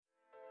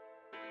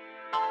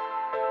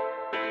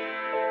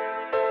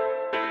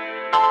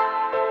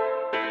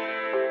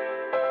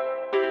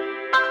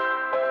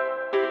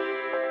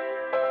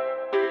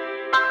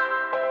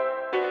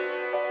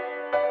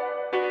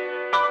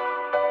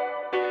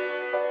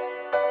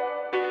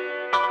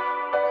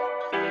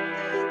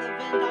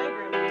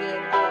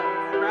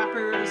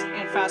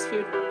fast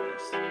food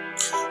workers.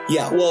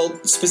 Yeah, well,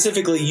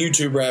 specifically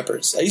YouTube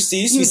rappers. Used to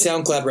be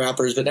SoundCloud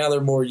rappers, but now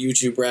they're more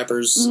YouTube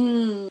rappers.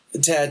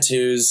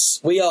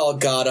 Tattoos. We all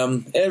got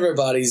them.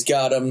 Everybody's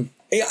got them.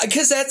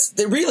 Because that's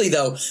really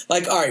though.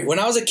 Like, all right, when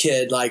I was a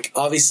kid, like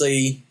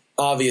obviously,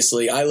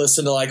 I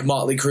listened to like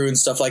Motley Crue and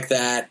stuff like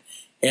that,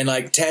 and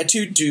like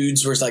tattooed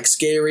dudes were like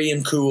scary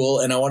and cool,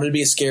 and I wanted to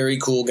be a scary,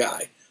 cool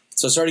guy.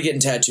 So I started getting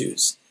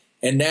tattoos,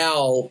 and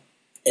now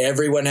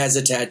everyone has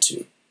a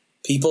tattoo.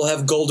 People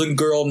have Golden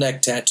Girl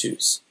neck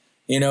tattoos.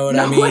 You know what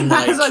I mean? No one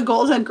has a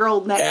Golden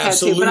Girl neck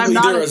tattoo, but I'm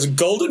not. There is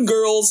Golden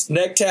Girl's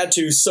neck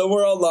tattoo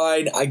somewhere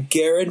online. I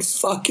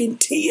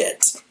guarantee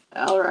it.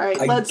 All right,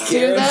 let's do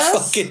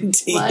this.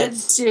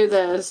 Let's do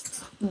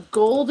this.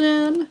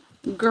 Golden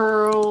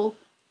Girl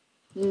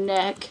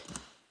neck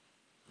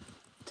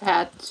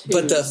tattoo.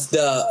 But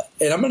the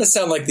and I'm going to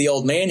sound like the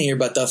old man here,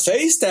 but the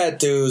face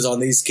tattoos on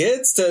these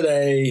kids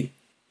today.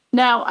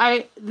 Now,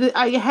 I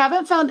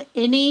haven't found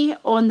any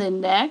on the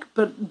neck,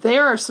 but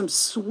there are some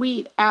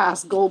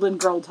sweet-ass Golden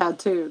Girl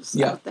tattoos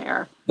out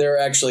there. There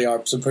actually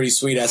are some pretty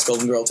sweet-ass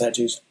Golden Girl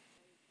tattoos.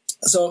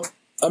 So,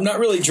 I'm not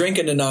really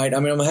drinking tonight.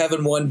 I mean, I'm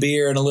having one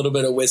beer and a little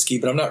bit of whiskey,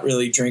 but I'm not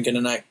really drinking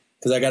tonight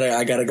because I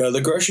gotta go to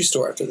the grocery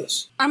store after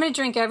this. I'm going to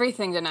drink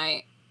everything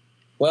tonight.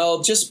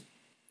 Well, just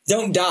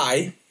don't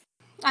die.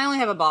 I only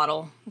have a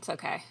bottle. It's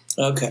okay.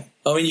 Okay.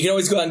 I mean, you can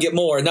always go out and get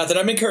more. Not that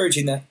I'm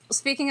encouraging that.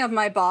 Speaking of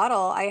my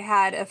bottle, I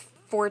had a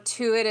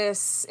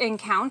fortuitous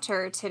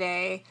encounter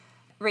today.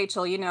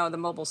 Rachel, you know the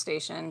mobile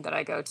station that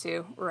I go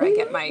to where I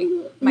get my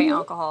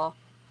alcohol.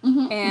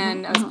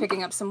 And I was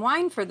picking up some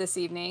wine for this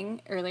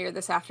evening, earlier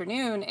this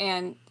afternoon,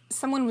 and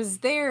someone was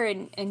there,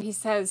 and he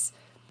says,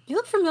 "You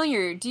look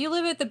familiar. Do you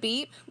live at the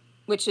Beep?"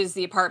 Which is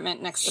the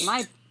apartment next to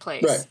my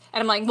place. Right.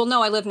 And I'm like, well,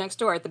 no, I live next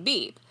door at the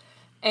Beep.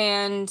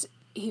 And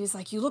he was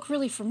like, "You look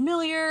really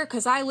familiar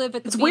because I live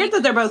at the Beep." It's weird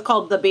that they're both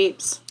called the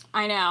Beeps.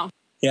 I know.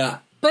 Yeah.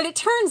 But it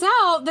turns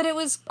out that it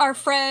was our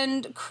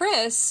friend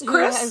Chris, who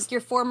is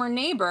your former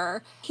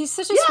neighbor. He's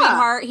such a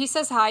sweetheart. He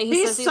says hi.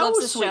 He says he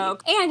loves the show.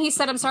 And he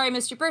said, "I'm sorry I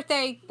missed your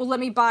birthday. Well, let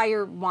me buy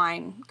your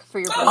wine for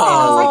your birthday."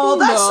 Oh,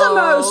 that's the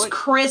most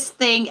Chris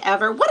thing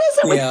ever. What is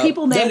it with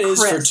people named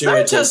Chris?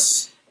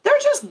 Fortuitous. They're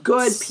just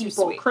good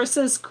people.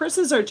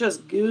 Chris's are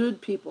just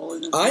good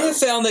people. I have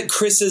found that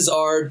Chris's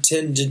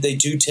tend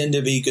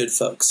to be good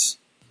folks.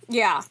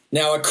 Yeah.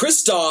 Now a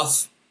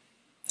Christoph,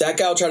 that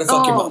guy will try to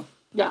fuck your mom.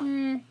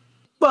 Yeah.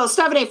 Well,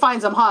 Stephanie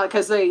finds them hot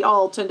because they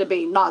all tend to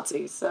be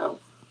Nazis. So,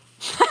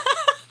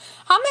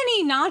 how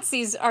many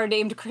Nazis are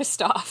named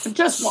Christoph?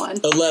 Just one.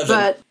 11.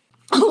 But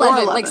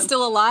 11, like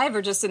still alive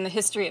or just in the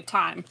history of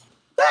time?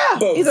 Yeah,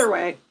 either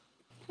way.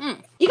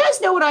 You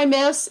guys know what I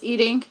miss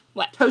eating?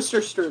 What?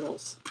 Toaster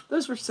strudels.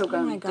 Those were so good.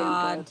 Oh my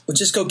God. Good. Well,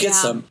 just go get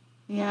some.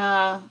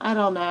 Yeah, I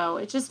don't know.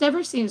 It just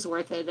never seems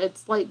worth it.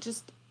 It's like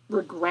just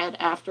regret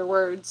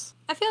afterwards.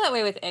 I feel that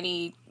way with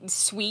any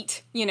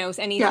sweet,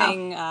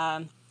 anything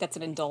that's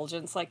an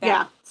indulgence like that.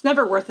 Yeah, it's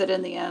never worth it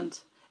in the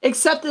end.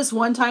 Except this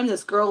one time,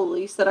 this girl,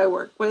 Elise, that I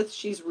work with,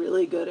 she's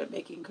really good at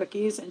making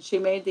cookies, and she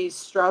made these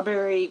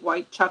strawberry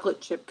white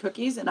chocolate chip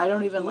cookies, and I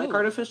don't even like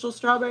artificial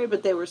strawberry,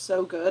 but they were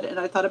so good, and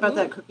I thought about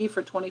that cookie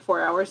for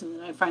 24 hours, and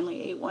then I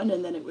finally ate one,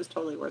 and then it was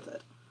totally worth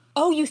it.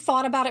 Oh, you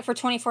thought about it for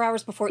 24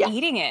 hours before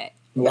eating it?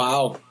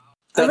 Wow.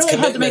 That's I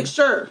really had to make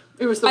sure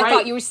it was the right... I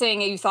thought you were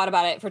saying you thought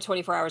about it for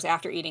 24 hours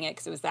after eating it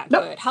because it was that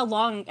good. How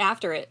long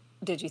after it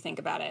did you think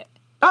about it?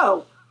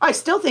 Oh, I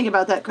still think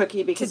about that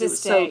cookie because it was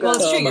so good. Well,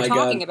 it's true you're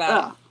talking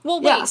about it. Well,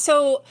 wait,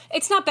 so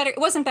it's not better. It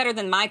wasn't better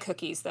than my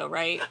cookies, though,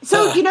 right?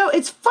 So,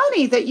 it's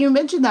funny that you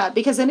mentioned that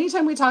because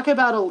anytime we talk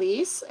about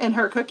Elise and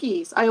her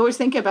cookies, I always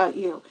think about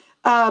you.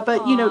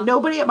 But,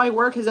 nobody at my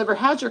work has ever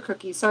had your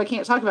cookies, so I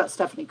can't talk about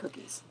Stephanie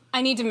cookies.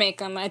 I need to make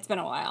them. It's been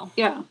a while.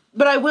 Yeah.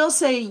 But I will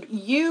say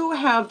you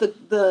have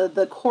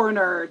the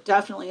corner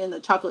definitely in the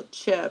chocolate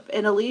chip.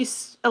 And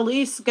Elise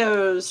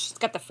goes... She's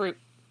got the fruit.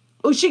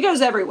 Oh, she goes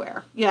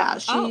everywhere. Yeah,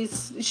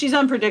 she's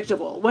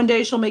unpredictable. One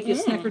day she'll make you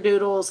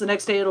snickerdoodles. The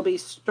next day it'll be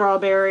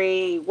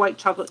strawberry, white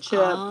chocolate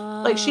chip.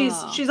 Like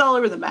she's all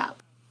over the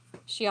map.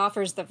 She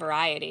offers the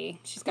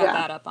variety. She's got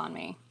that up on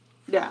me.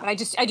 Yeah.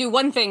 But I do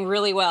one thing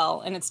really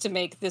well, and it's to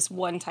make this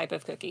one type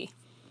of cookie.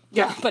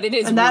 Yeah. But it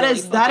is and that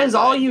is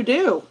all you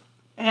do.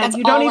 And That's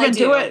you don't even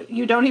do it.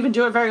 You don't even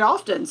do it very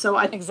often. So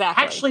I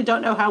actually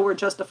don't know how we're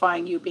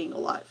justifying you being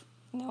alive.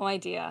 No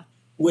idea.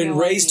 When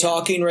Ray's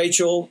talking,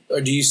 Rachel, or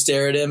do you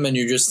stare at him and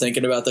you're just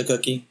thinking about the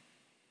cookie?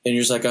 And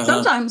you're just like,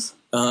 Sometimes.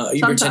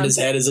 You pretend his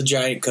head is a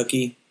giant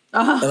cookie.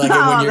 And like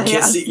when you're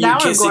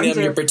kissing him,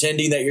 you're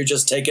pretending that you're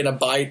just taking a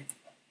bite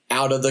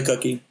out of the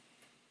cookie.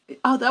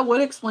 Oh, that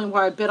would explain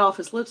why I bit off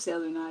his lips the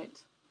other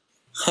night.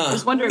 I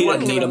was wondering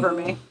what came over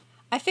me.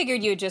 I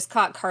figured you had just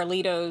caught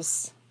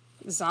Carlito's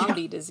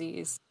zombie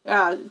disease.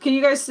 Yeah. Can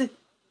you guys see?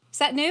 Is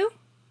that new?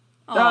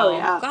 Oh,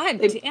 yeah. God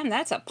damn,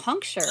 that's a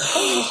puncture.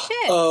 Holy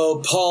shit.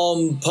 Oh,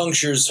 palm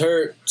punctures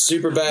hurt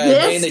super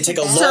bad. And they take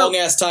a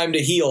long-ass time to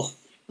heal.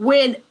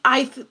 when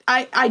I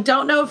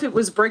don't know if it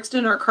was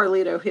Brixton or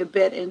Carlito who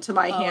bit into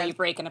my hand. You're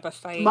breaking up a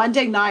fight.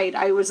 Monday night,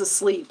 I was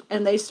asleep,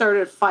 and they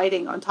started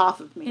fighting on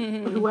top of me.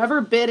 Mm-hmm. Whoever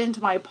bit into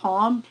my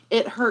palm,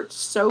 it hurt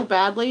so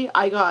badly.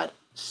 I got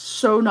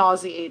so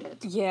nauseated.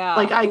 Yeah.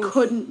 Like, I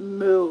couldn't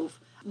move.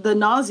 The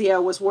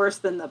nausea was worse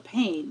than the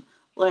pain.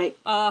 Like,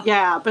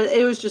 yeah, but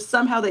it was just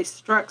somehow they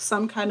struck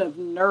some kind of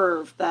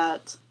nerve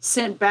that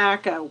sent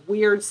back a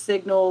weird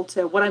signal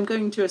to what I'm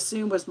going to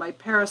assume was my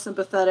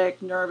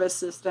parasympathetic nervous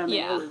system.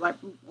 Yeah. And it was like,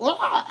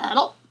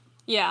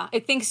 yeah,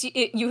 it thinks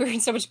you were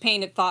in so much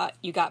pain it thought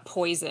you got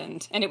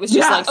poisoned. And it was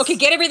just like, okay,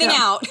 get everything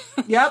out.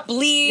 Yep.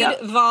 Bleed,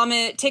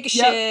 vomit, take a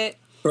shit.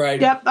 Right.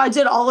 Yep, I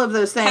did all of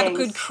those things. Have a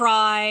good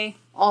cry.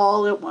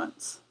 All at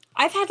once.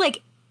 I've had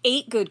like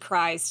 8 good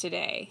cries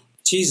today.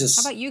 Jesus.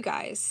 How about you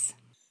guys?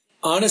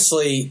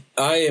 Honestly,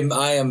 I'm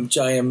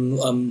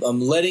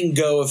letting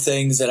go of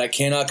things that I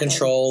cannot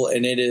control,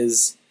 and it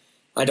is,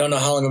 I don't know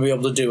how I'm going to be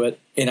able to do it,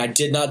 and I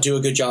did not do a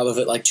good job of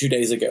it like 2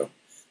 days ago.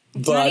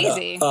 It's not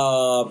easy.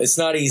 It's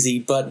not easy,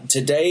 but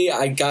today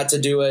I got to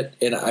do it,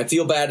 and I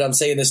feel bad I'm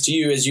saying this to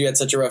you as you had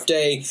such a rough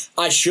day.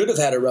 I should have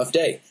had a rough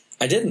day.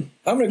 I didn't.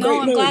 I'm in a great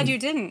mood. No, I'm glad you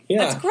didn't. Yeah.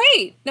 That's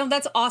great. No,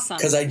 that's awesome.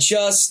 Because I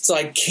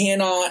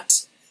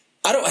cannot,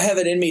 I don't have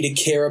it in me to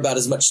care about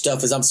as much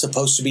stuff as I'm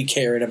supposed to be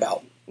caring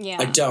about. Yeah.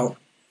 I don't.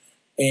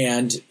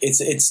 And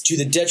it's to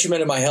the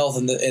detriment of my health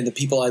and the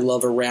people I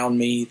love around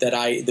me that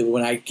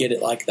when I get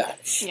it like that.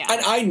 Yeah.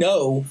 And I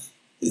know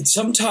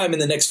sometime in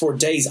the next 4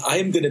 days, I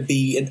am going to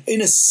be an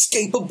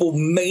inescapable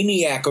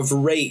maniac of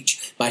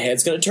rage. My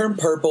head's going to turn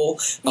purple.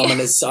 I'm going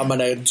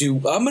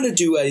to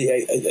do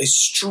a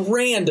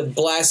strand of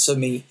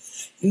blasphemy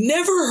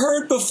never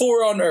heard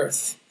before on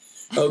earth.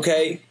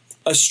 Okay?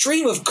 A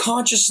stream of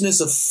consciousness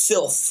of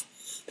filth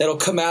that'll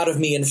come out of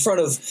me in front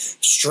of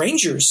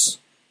strangers.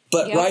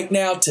 But right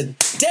now,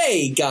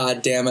 today,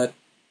 God damn it,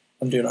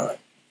 I'm doing all right.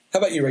 How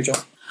about you, Rachel?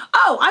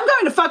 Oh, I'm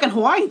going to fucking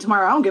Hawaii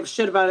tomorrow. I don't give a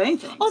shit about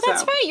anything. Oh,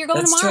 that's right. You're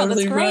going tomorrow.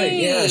 Totally that's great. Right.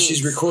 Yeah,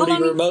 she's recording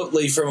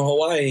remotely from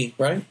Hawaii,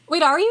 right?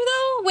 Wait, are you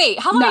though? Wait,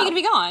 how long are you going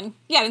to be gone?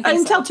 Yeah, I didn't think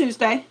until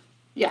Tuesday.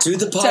 Yeah. Do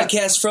the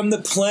podcast from the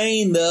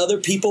plane. The other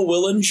people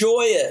will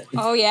enjoy it.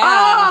 Oh, yeah.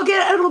 Oh,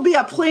 it'll be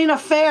a plane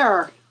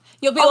affair.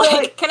 You'll be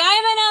like, can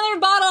I have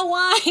another bottle of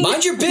wine?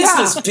 Mind your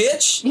business,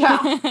 bitch.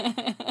 Yeah.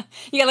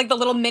 You got like the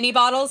little mini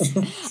bottles.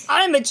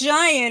 I'm a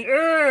giant.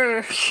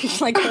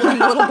 Like holding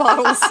little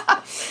bottles.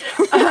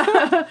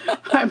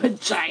 I'm a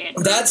giant.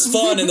 That's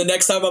fun. And the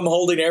next time I'm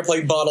holding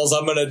airplane bottles,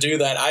 I'm going to do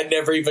that. I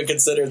never even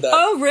considered that.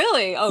 Oh,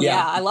 really? Oh,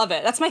 yeah. I love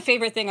it. That's my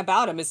favorite thing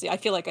about him is I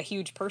feel like a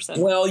huge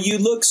person. Well, you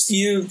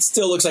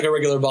still looks like a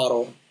regular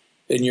bottle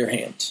in your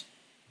hand.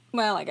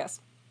 Well, I guess.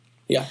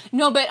 Yeah.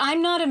 No, but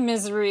I'm not a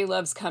misery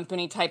loves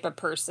company type of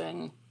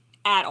person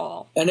at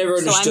all. I never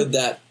understood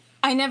that.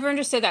 I never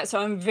understood that. So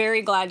I'm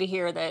very glad to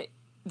hear that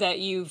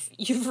you've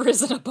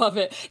risen above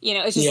it. You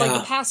know, it's just like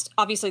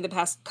the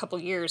past couple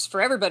years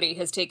for everybody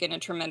has taken a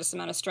tremendous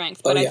amount of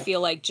strength. But I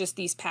feel like just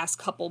these past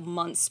couple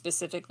months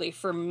specifically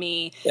for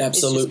me,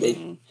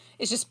 absolutely,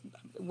 it's just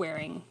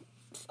wearing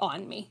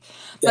on me.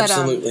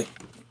 Absolutely.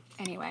 But,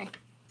 anyway,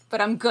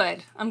 but I'm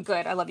good.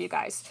 I love you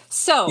guys.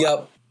 So.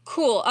 Yep.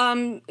 Cool.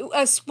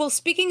 Well,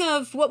 speaking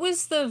of, what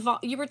was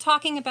you were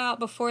talking about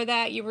before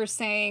that? You were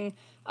saying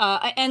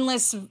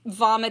endless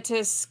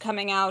vomitus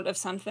coming out of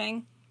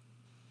something.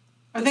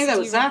 I think that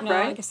was Zach,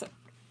 right? I guess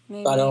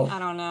maybe. I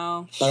don't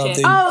know. Shit.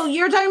 Oh,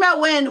 you're talking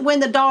about when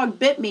the dog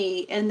bit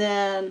me and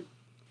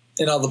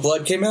all the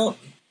blood came out?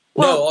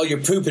 Well, no, all your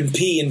poop and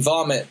pee and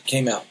vomit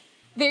came out.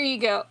 There you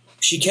go.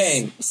 She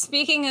came.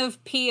 Speaking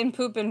of pee and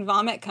poop and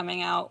vomit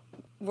coming out,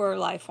 we're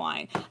life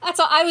wine. That's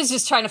all. I was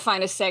just trying to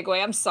find a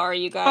segue. I'm sorry,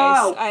 you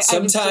guys. Oh.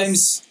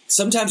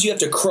 Sometimes you have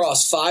to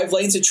cross 5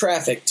 lanes of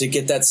traffic to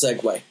get that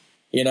segue.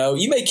 You know,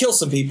 you may kill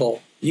some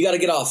people. You got to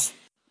get off.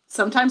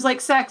 Sometimes,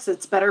 like sex,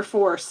 it's better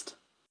forced.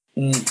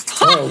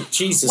 Oh,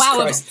 Jesus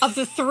Christ. Of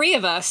the 3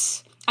 of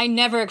us, I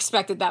never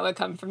expected that would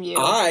come from you.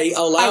 I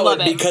allow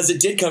it because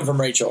it did come from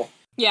Rachel.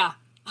 Yeah.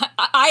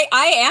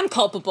 I am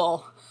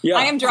culpable. Yeah.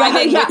 I am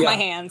driving with my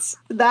hands.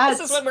 That's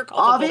this is what we're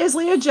culpable.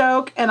 Obviously a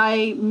joke, and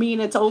I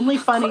mean it's only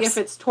funny if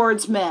it's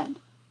towards men.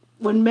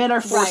 When men are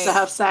forced to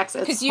have sex,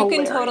 it's because you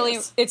hilarious. can totally.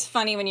 It's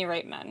funny when you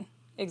rape men.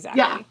 Exactly.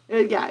 Yeah,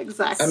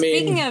 exactly. I mean,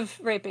 speaking of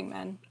raping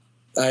men,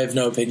 I have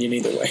no opinion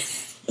either way.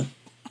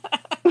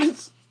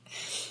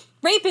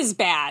 Rape is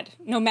bad,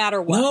 no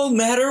matter what. No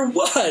matter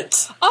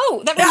what.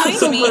 Oh, that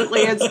reminds me. Absolutely,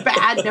 it's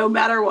bad no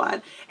matter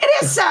what. It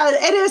is sad.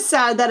 It is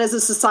sad that as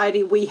a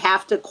society we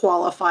have to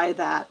qualify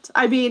that.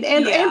 I mean,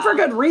 and for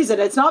good reason.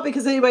 It's not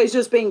because anybody's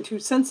just being too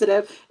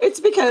sensitive. It's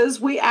because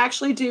we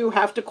actually do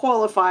have to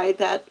qualify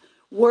that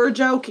we're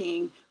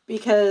joking,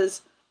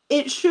 because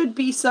it should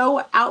be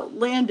so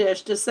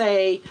outlandish to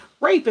say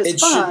rape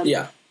is fun.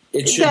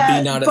 It should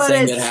be not a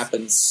thing that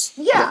happens.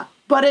 Yeah.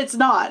 But it's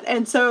not.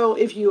 And so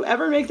if you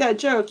ever make that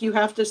joke, you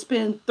have to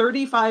spend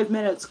 35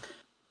 minutes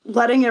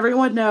letting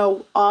everyone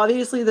know,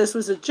 obviously this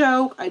was a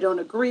joke. I don't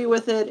agree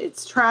with it.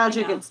 It's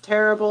tragic. It's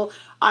terrible.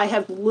 I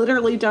have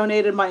literally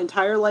donated my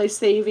entire life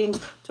savings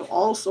to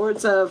all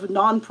sorts of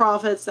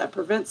nonprofits that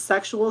prevent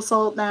sexual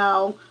assault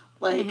now.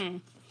 Like,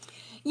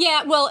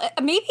 yeah, well,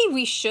 maybe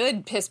we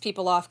should piss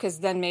people off because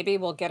then maybe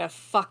we'll get a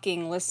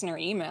fucking listener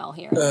email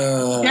here.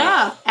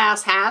 Yeah,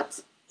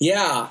 asshats.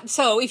 Yeah.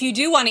 So if you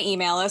do want to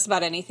email us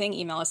about anything,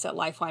 email us at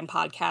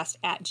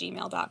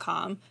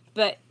lifelinepodcast@gmail.com.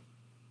 But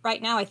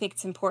right now, I think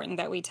it's important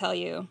that we tell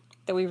you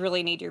that we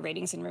really need your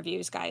ratings and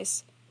reviews,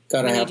 guys.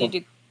 We need you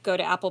to go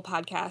to Apple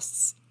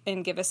Podcasts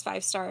and give us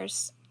 5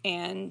 stars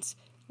and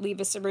leave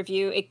us a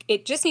review.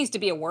 It just needs to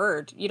be a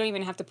word. You don't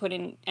even have to put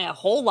in a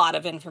whole lot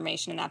of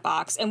information in that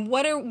box. And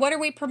what are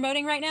we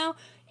promoting right now?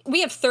 We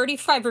have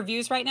 35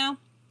 reviews right now.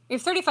 We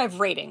have 35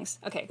 ratings.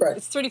 Okay, right.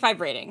 It's 35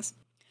 ratings.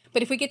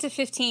 But if we get to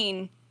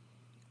 15,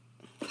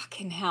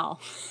 fucking hell.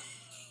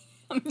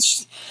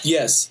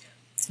 Yes.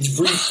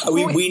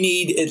 We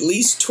need at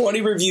least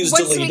 20 reviews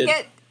deleted.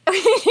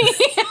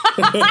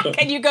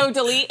 Can you go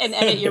delete and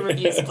edit your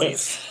reviews,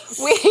 please?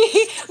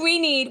 We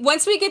need,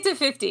 once we get to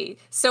 50,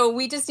 so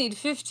we just need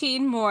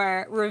 15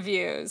 more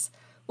reviews.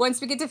 Once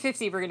we get to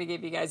 50, we're going to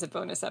give you guys a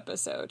bonus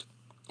episode.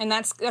 And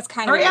that's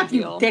kind of a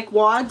deal. You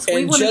dickwads.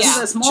 We want to do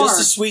this more. Just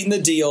to sweeten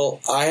the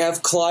deal, I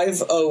have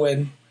Clive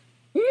Owen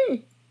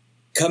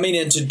coming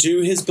in to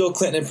do his Bill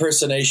Clinton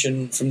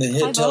impersonation from the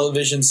hit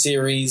television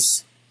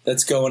series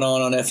that's going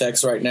on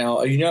FX right now.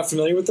 Are you not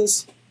familiar with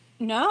this?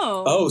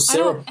 No. Oh,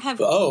 Sarah. I don't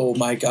have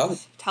my God.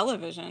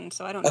 Television,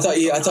 so I don't know.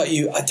 I thought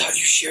you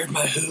shared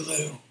my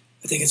Hulu.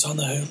 I think it's on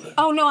the Hulu.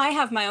 Oh no, I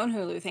have my own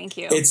Hulu. Thank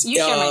you. You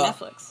share my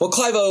Netflix. Well,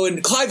 Clive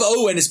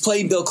Owen is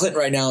playing Bill Clinton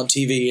right now on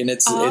TV, and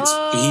it's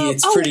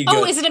pretty good.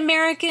 Oh, is it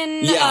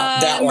American? Yeah,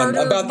 that one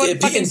about the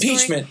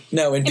impeachment. Story?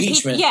 No,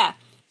 impeachment. Yeah.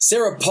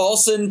 Sarah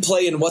Paulson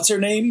playing what's her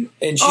name,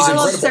 and she's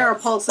incredible. I love Sarah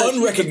Paulson.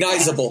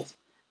 Unrecognizable.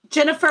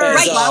 Jennifer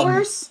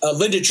Flowers?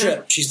 Linda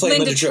Tripp. She's playing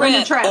Linda Tripp.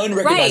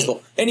 Unrecognizable.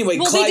 Right. Anyway,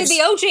 well, they did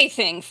the OJ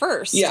thing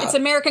first. Yeah. It's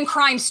American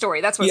Crime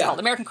Story. That's what it's called.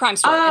 American Crime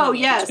Story. Oh,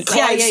 yes.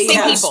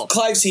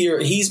 Clive's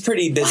here. He's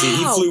pretty busy. Wow.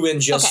 He flew in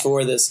just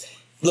for this.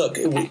 Look,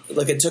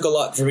 it took a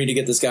lot for me to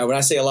get this guy. When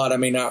I say a lot, I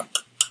mean a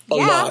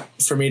lot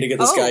for me to get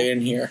this guy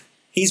in here.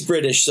 He's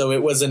British, so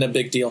it wasn't a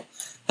big deal.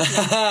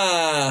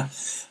 All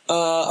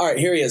right,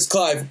 here he is.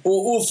 Clive.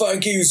 Well,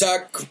 thank you,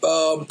 Zach.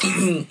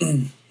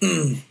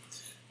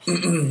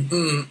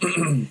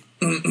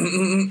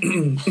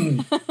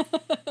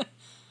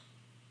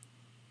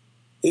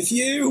 If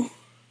you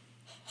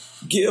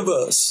give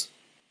us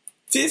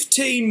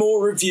 15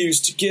 more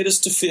reviews to get us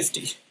to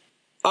 50,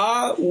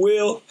 I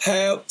will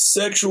have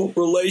sexual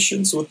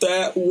relations with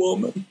that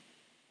woman.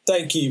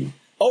 Thank you.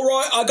 All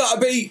right, I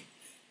gotta be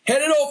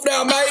headed off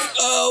now, mate.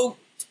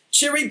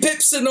 Cherry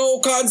pips and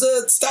all kinds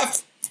of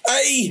stuff.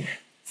 Hey.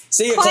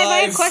 See you, Clive. I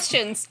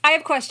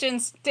have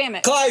questions. Damn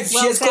it. Clive, she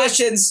has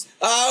questions.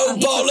 Oh,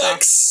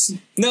 bollocks.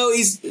 No,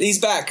 he's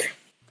back.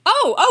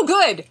 Oh,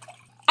 good.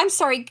 I'm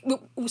sorry.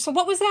 So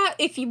what was that?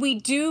 If we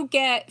do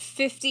get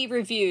 50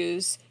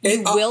 reviews,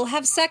 you will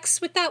have sex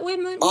with that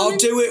woman? I'll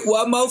do it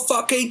one more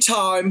fucking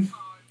time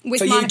with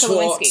for Monica you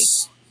Lewinsky.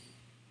 twats.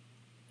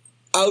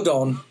 Hold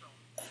on.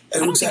 I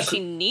don't think she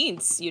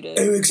needs you to.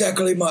 Who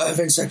exactly am I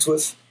having sex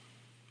with?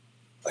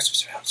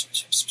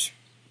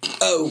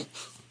 Oh.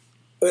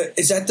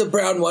 Is that the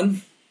brown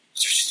one?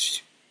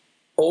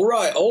 All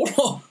right.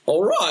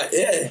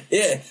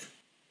 Yeah.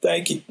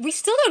 Thank you. We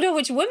still don't know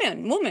which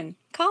woman.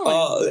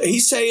 Colin.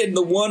 He's saying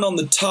the one on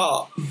the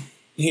top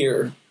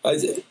here.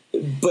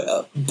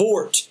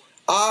 Bort.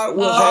 I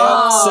will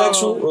have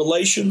sexual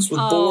relations with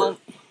Bort.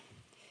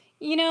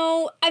 You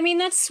know, I mean,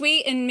 that's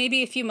sweet, and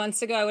maybe a few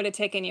months ago I would have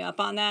taken you up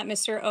on that,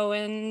 Mr.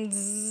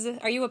 Owens.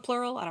 Are you a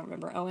plural? I don't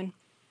remember. Owen.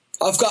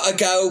 I've got to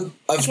go.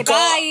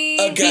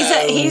 Bye.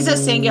 He's a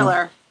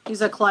singular.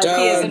 He's a Clive.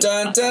 Dun,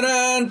 dun, dun,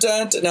 dun,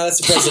 dun, dun. No,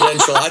 that's the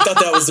presidential. I thought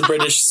that was the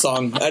British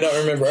song. I don't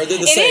remember. Are they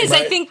the same? It is.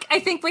 Right?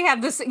 I think we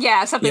have this.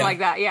 Yeah, something like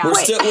that. Yeah. We're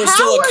still a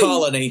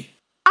colony.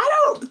 I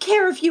don't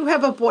care if you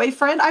have a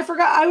boyfriend. I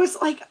forgot. I was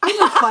like, I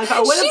know Clive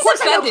Owen. She's of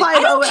course offended. I know Clive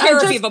Owen. I don't care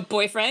if you have a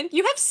boyfriend.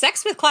 You have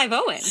sex with Clive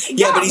Owen.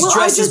 Yeah, but he's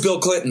dressed as Bill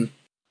Clinton.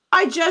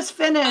 I just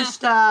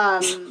finished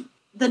The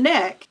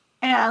Nick,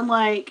 and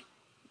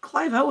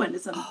Clive Owen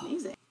is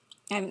amazing.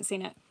 I haven't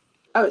seen it.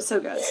 Oh, it's so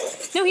good.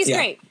 No, he's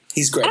great.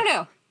 He's great. I don't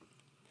know.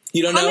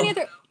 You don't know? I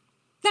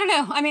don't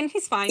know. I mean,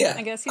 he's fine.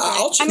 I guess he's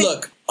right.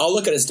 I'll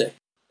look at his dick.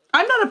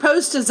 I'm not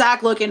opposed to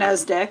Zach looking at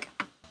his dick.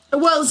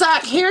 Well,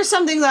 Zach, here's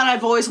something that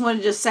I've always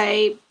wanted to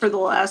say for the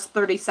last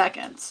 30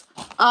 seconds.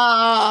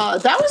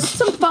 That was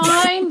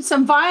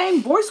some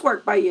fine voice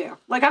work by you.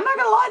 I'm not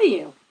gonna lie to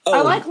you.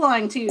 I like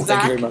lying to you, Zach.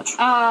 Thank you very much.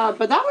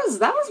 But that was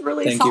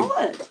really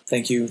solid.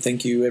 Thank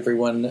you,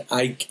 everyone.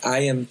 I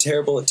am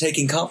terrible at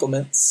taking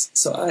compliments,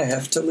 so I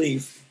have to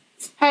leave.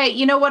 Hey,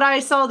 you know what I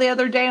saw the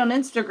other day on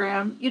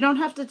Instagram? You don't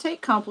have to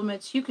take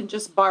compliments. You can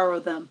just borrow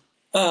them.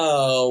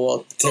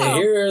 Oh, well,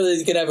 here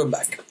you can have them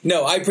back.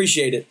 No, I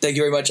appreciate it. Thank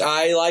you very much.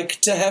 I like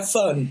to have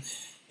fun.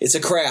 It's a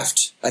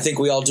craft. I think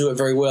we all do it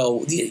very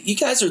well. You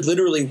guys are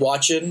literally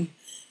watching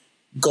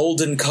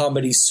golden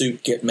comedy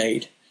soup get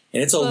made.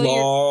 And it's a Well,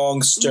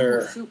 long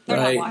stir, Soup.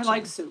 right? I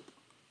like soup.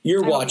 You're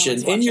I don't know watching.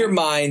 what's In your watching.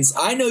 minds,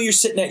 I know you're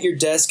sitting at your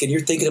desk and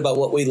you're thinking about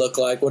what we look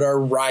like, what our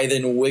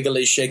writhing,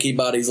 wiggly, shaky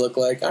bodies look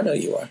like. I know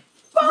you are.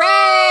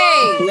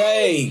 Ray!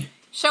 Ray,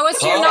 Show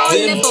us your pop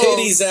them non-nipples.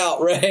 titties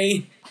out,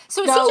 Ray.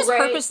 So does Go, he just Ray.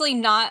 purposely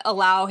not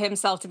allow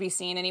himself to be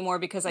seen anymore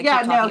because I keep Yeah,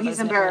 talking no, about he's his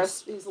nipples?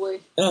 embarrassed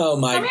easily. Oh,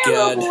 my Come here,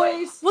 little God.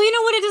 boys. Well, you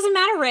know what? It doesn't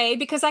matter, Ray,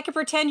 because I could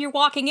pretend you're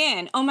walking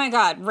in. Oh my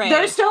God, Ray.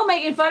 They're still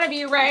making fun of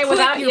you, Ray, Put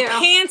without your you.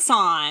 pants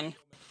on.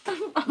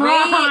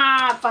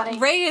 Funny.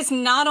 Ray is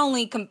not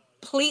only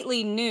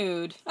completely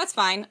nude. That's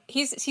fine.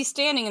 He's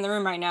standing in the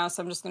room right now,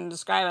 so I'm just going to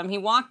describe him. He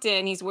walked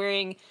in.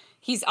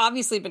 He's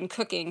obviously been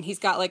cooking. He's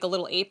got like a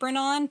little apron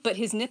on, but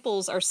his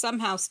nipples are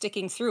somehow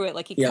sticking through it,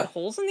 like he cut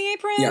holes in the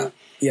apron. Yeah,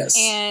 yes.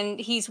 And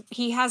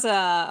he has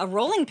a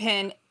rolling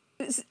pin.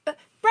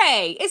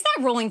 Ray, is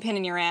that rolling pin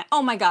in your ass?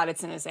 Oh my God,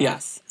 it's in his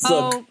ass.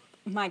 Look. Oh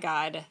my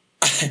God.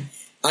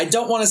 I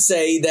don't want to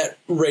say that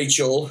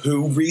Rachel,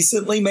 who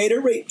recently made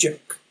a rape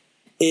joke,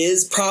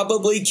 is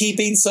probably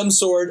keeping some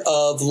sort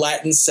of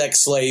Latin sex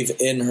slave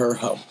in her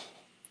home.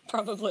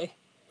 Probably.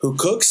 Who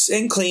cooks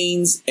and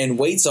cleans and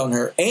waits on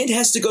her and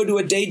has to go to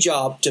a day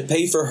job to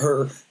pay for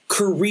her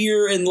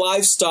career and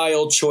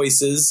lifestyle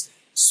choices.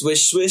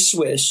 Swish, swish,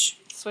 swish.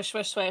 Swish,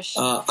 swish, swish.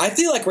 I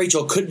feel like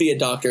Rachel could be a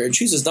doctor and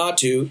chooses not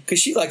to because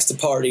she likes to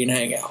party and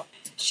hang out.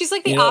 She's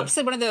like the You know, opposite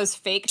of one of those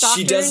fake doctors.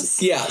 She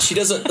does, yeah. She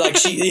doesn't like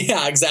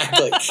yeah,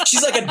 exactly.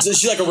 She's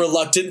like a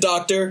reluctant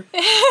doctor.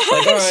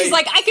 Like, all right. She's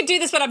like, I could do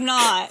this, but I'm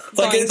not.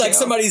 Like going it's like to.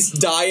 somebody's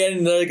dying,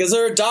 and they're like, "Is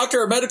there a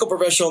doctor or medical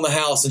professional in the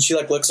house?" And she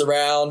like looks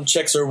around,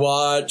 checks her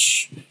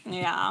watch.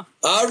 Yeah.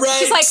 All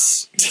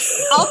right,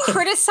 She's I'll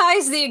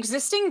criticize the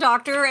existing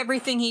doctor,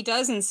 everything he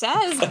does and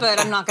says, but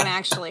I'm not going to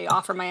actually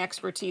offer my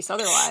expertise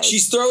otherwise.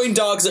 she's throwing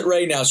dogs at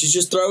Ray now. She's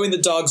just throwing the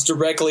dogs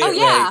directly at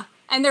yeah. Ray.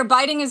 And they're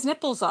biting his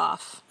nipples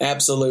off.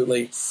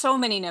 Absolutely. So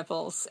many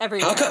nipples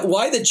everywhere.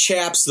 Why the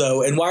chaps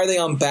though, and why are they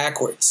on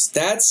backwards?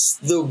 That's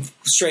the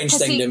strange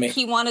thing to me.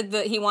 He wanted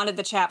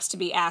the chaps to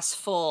be ass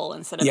full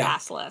instead of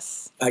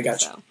assless. I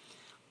got you.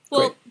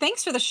 Well, Great.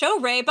 thanks for the show,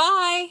 Ray.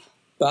 Bye.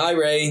 Bye,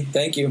 Ray.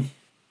 Thank you.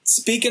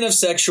 Speaking of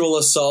sexual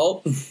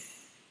assault,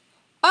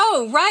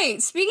 Oh,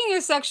 right. Speaking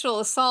of sexual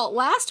assault,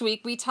 last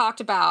week we talked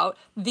about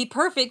The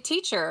Perfect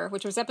Teacher,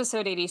 which was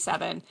episode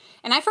 87.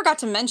 And I forgot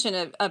to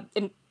mention a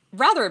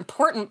rather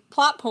important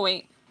plot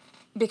point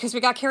because we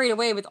got carried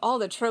away with all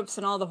the tropes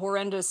and all the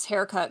horrendous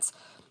haircuts.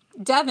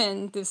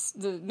 Devin,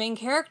 the main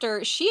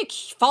character, she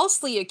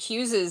falsely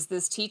accuses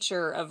this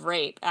teacher of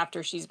rape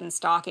after she's been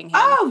stalking him.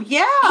 Oh,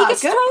 yeah. He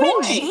gets good thrown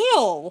point. in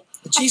jail.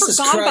 Jesus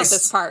I forgot about Christ.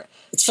 this part.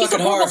 It's She's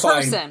fucking a horrible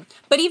horrifying. person.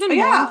 But even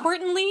more Yeah.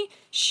 importantly,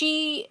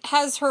 she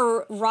has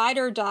her ride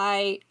or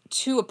die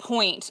to a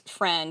point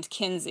friend,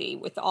 Kinsey,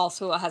 with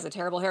also has a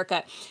terrible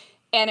haircut.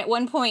 And at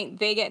one point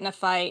they get in a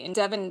fight and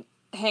Devin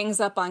hangs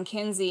up on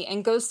Kinsey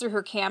and goes through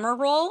her camera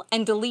roll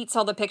and deletes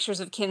all the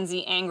pictures of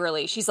Kinsey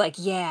angrily. She's like,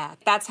 yeah,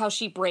 that's how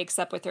she breaks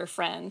up with her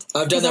friend.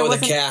 I've done that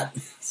with a cat.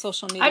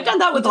 Social media. I've done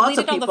that with You lots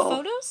of deleted all people. the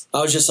photos?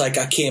 I was just like,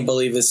 I can't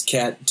believe this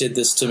cat did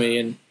this to me,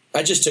 and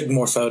I just took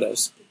more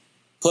photos.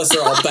 Plus,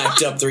 they're all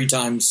backed up 3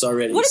 times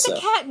already. What did so.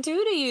 the cat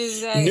do to you?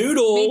 That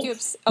Noodle, made you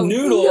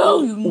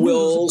Noodle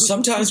will,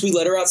 sometimes we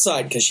let her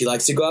outside because she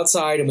likes to go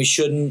outside and we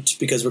shouldn't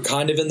because we're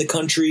kind of in the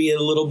country a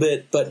little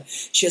bit, but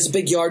she has a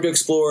big yard to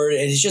explore and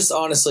it's just,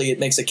 honestly, it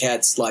makes a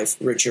cat's life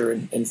richer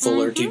and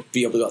fuller to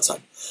be able to go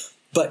outside.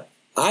 But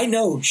I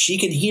know she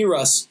can hear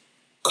us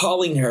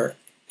calling her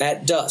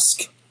at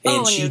dusk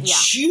and she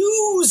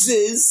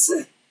chooses...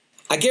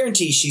 I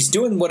guarantee she's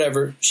doing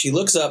whatever. She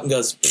looks up and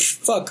goes,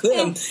 fuck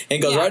them,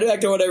 and goes right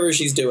back to whatever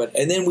she's doing.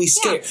 And then we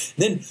scare.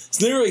 Then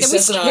literally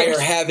Seth and I are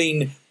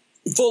having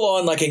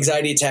full-on like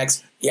anxiety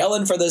attacks,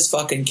 yelling for this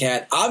fucking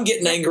cat. I'm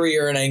getting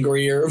angrier and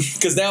angrier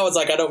because now it's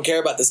like I don't care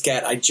about this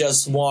cat. I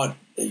just want,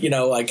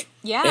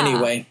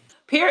 anyway.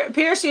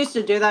 Pierce used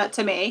to do that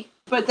to me,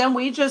 but then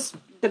we just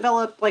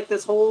developed like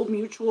this whole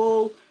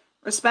mutual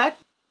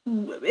respect.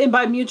 And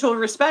by mutual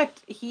respect,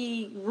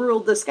 he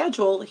ruled the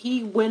schedule.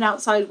 He went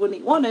outside when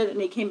he wanted,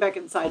 and he came back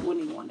inside when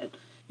he wanted.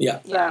 Yeah.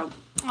 So,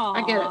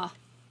 I get it.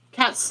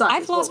 Cats suck.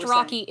 I've lost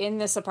Rocky in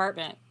this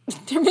apartment.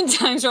 There have been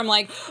times where I'm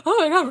like, oh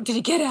my God, did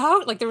he get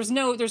out? Like, there's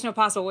no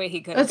possible way he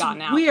could have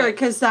gotten out. It's weird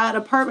because that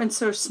apartment's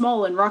so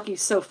small and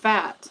Rocky's so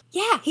fat.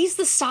 Yeah, he's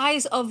the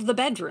size of the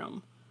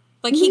bedroom.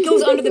 Like, he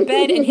goes under the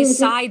bed and his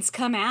sides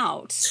come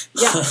out.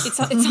 Yeah. It's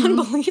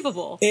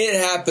unbelievable.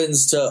 It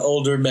happens to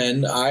older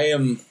men. I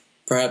am...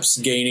 perhaps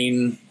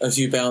gaining a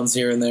few pounds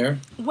here and there.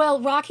 Well,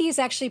 Rocky is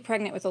actually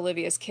pregnant with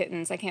Olivia's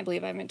kittens. I can't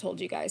believe I haven't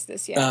told you guys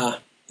this yet.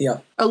 Yeah.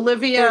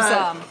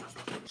 Olivia,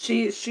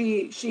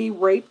 she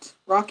raped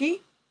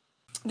Rocky.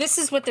 This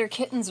is what their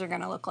kittens are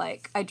going to look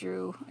like. I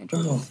drew.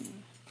 Oh.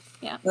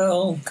 Yeah.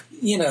 Well,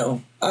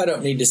 I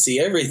don't need to see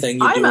everything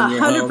you do I'm in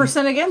your home.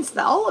 100% against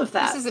all of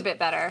that. This is a bit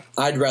better.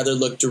 I'd rather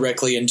look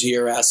directly into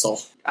your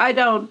asshole. I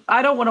don't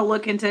want to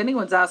look into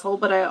anyone's asshole,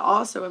 but I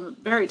also am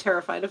very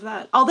terrified of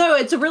that. Although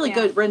it's a really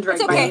good rendering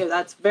by you.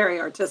 That's very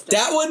artistic.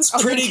 That one's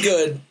pretty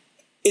good.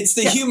 It's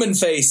the human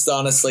face,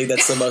 honestly,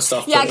 that's the most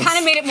off-putting. Yeah, I kind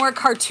of made it more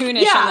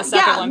cartoonish on the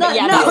second one.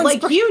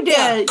 But you did.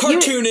 Yeah,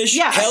 cartoonish.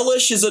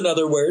 Hellish is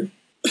another word.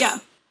 Yeah.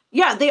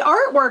 Yeah, the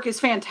artwork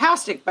is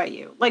fantastic by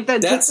you.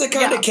 That's the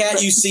kind of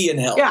cat you see in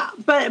hell. Yeah,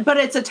 but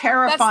it's a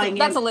terrifying.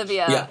 That's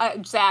Olivia.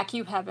 Yeah. Zach,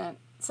 you haven't,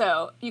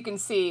 so you can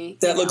see.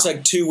 That looks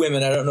like two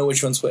women. I don't know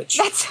which one's which.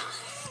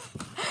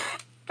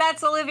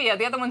 That's Olivia.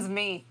 The other one's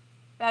me.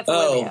 That's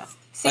Olivia.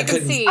 So you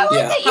can see. I like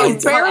that you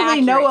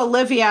barely know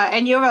Olivia,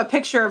 and you have a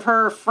picture of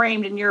her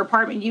framed in your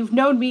apartment. You've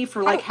known me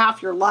for like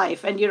half your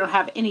life, and you don't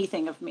have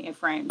anything of me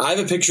framed. I have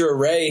a picture of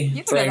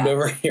Ray framed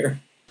over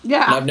here.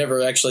 Yeah, and I've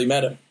never actually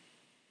met him.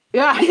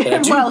 Yeah,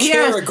 well, he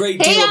has a great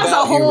deal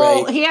about you,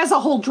 Ray. He has a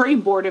whole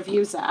dream board of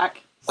you,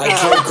 Zach. So.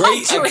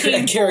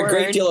 I care a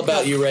great deal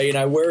about you, Ray, and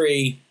I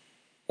worry.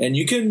 And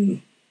you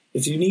can,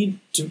 if you need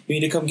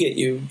me to come get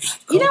you.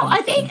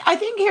 I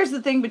think here's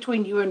the thing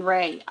between you and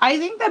Ray. I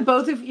think that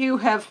both of you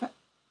have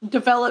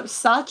developed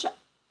such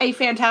a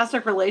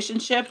fantastic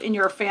relationship in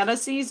your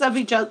fantasies of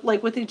each other,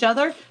 like with each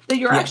other, that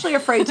you're actually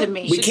afraid to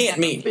meet. We can't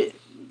meet.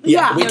 We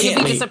can't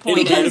meet.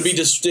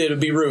 It'll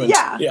be ruined.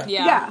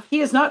 Yeah. He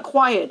is not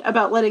quiet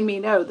about letting me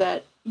know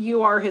that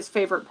you are his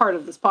favorite part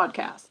of this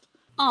podcast.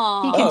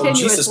 Aww.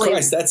 Jesus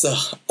Christ, that's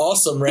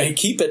awesome, Ray.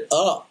 Keep it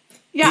up.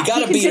 Yeah, you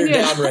got to beat her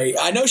down, Ray.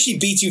 I know she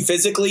beats you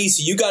physically,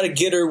 so you got to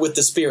get her with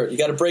the spirit. You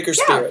got to break her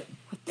spirit.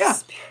 Yeah,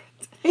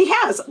 he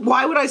has.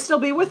 Why would I still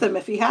be with him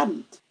if he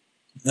hadn't?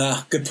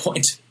 Good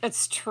point.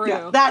 It's true.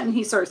 Yeah, that and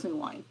he serves me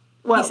wine.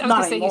 Well,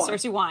 not anymore. He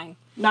serves you wine.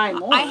 Not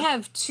anymore. I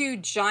have two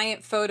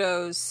giant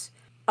photos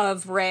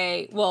of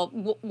Ray. Well,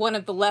 one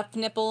of the left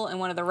nipple and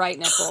one of the right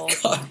nipple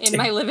in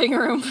my living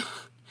room.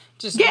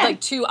 Just like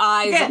two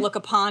eyes that look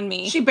upon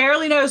me. She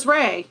barely knows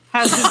Ray.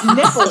 Has his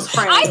nipples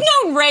framed. I've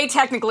known Ray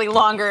technically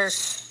longer.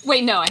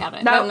 Wait, no, I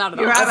haven't. No, not at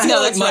all. I feel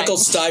like Michael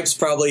Stipes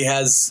probably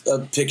has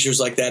pictures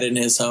like that in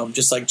his home,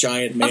 just like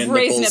giant man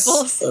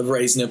nipples. Of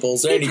Ray's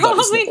nipples. He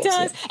probably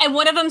does. Yeah. And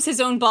one of them's his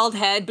own bald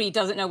head, but he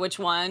doesn't know which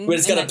one. But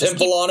it's got a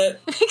pimple on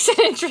it. Makes it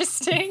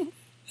interesting.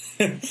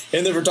 And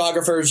the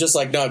photographer is just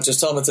like, no,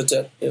 just tell him it's a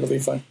tit. It'll be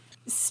fine.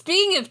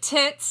 Speaking of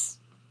tits,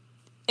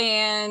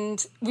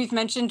 and we've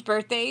mentioned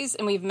birthdays,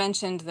 and we've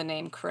mentioned the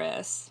name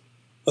Chris.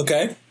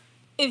 Okay.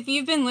 If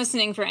you've been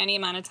listening for any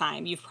amount of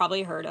time, you've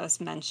probably heard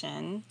us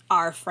mention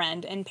our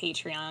friend and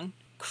Patreon,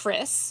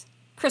 Chris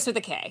with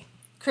a K,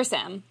 Chris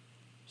M.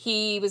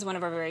 He was one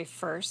of our very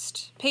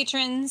first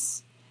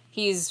patrons.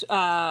 He's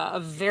a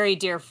very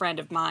dear friend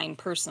of mine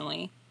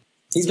personally.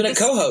 He's been a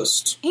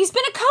co-host. He's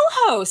been a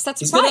co-host.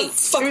 That's right.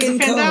 He's a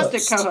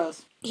fantastic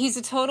co-host. He's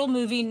a total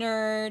movie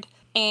nerd,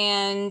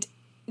 and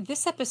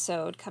this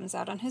episode comes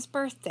out on his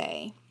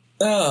birthday.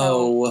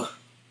 Oh. So,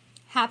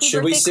 happy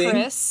birthday,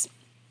 Chris.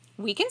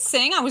 We can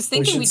sing. I was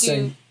thinking we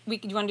do.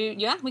 You want to do?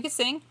 Yeah, we could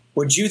sing.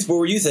 What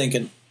were you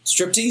thinking?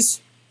 Striptease?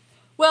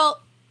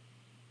 Well,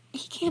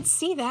 he can't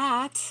see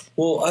that.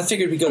 Well, I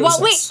figured we go. Well,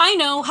 wait. I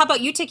know. How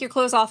about you take your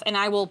clothes off and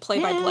I will play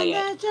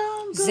it.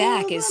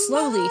 Zach is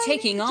slowly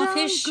taking off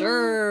his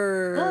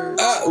shirt,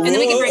 and then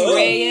we can bring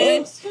Ray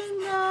in.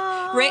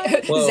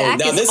 Whoa,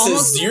 now this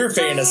is your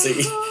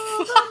fantasy.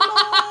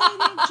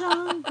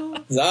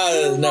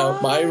 No,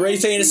 my Ray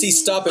fantasies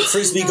stop at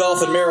frisbee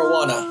golf and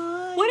marijuana.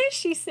 What is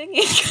she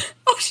singing?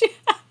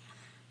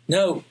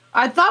 No.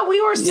 I thought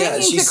we were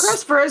singing to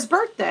Chris for his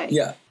birthday.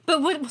 Yeah.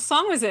 But what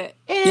song was it?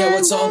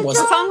 What song was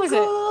it? What song was it?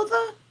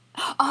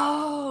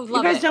 Oh,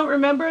 love it. You guys don't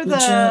remember the...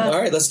 All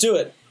right, let's do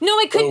it. No,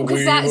 I couldn't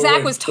because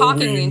Zach was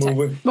talking the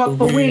entire...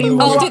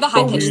 I'll do the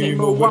high-pitched thing.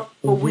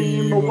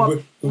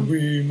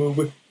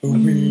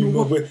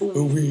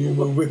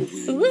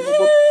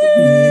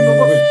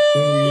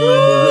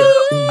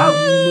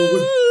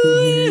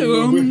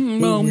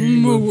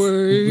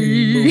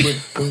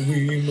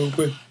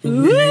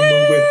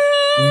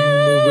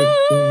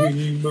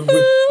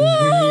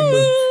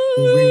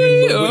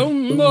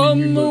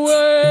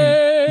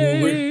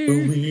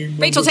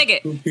 Rachel, take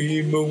it.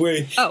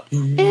 Oh.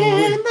 In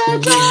the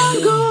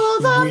jungle,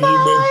 the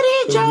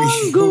mighty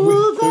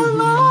jungle, the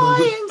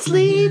lion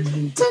sleep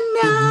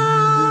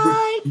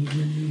tonight.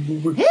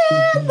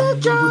 In the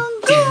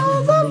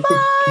jungle, the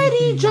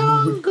mighty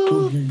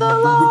jungle, the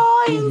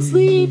lion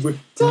sleep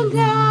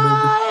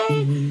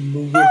tonight.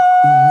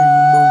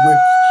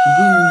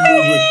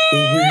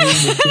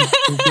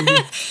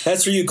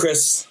 That's for you,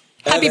 Chris.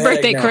 Happy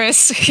birthday,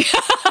 Chris.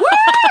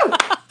 Woo!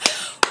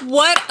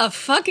 What a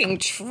fucking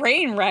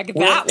train wreck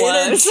We're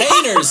was.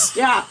 Entertainers.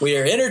 Yeah. We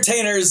are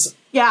entertainers.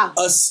 Yeah.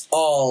 Us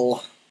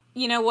all.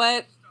 You know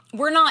what?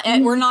 We're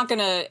not going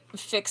to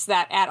fix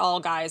that at all,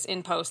 guys,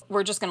 in post.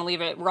 We're just going to leave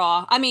it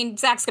raw. I mean,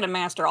 Zach's going to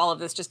master all of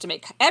this just to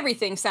make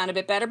everything sound a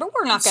bit better, but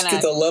we're not going to...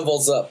 get the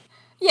levels up.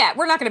 Yeah,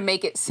 we're not going to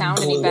make it sound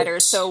any better.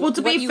 So, well,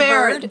 to be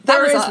fair,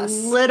 there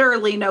is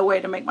literally no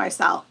way to make my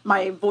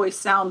voice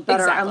sound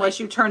better unless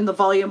you turn the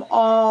volume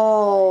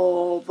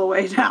all the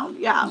way down.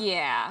 Yeah.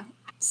 Yeah.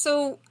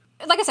 So,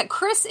 like I said,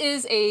 Chris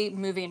is a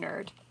movie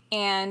nerd,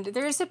 and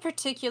there's a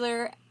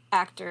particular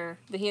actor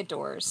that he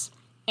adores,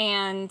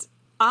 and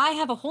I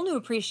have a whole new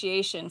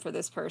appreciation for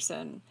this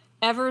person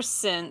ever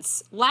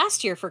since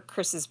last year for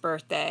Chris's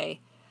birthday,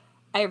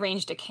 I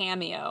arranged a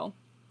cameo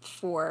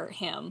for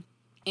him.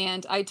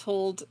 And I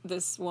told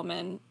this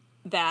woman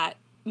that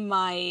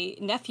my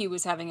nephew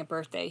was having a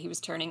birthday. He was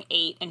turning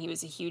 8, and he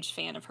was a huge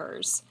fan of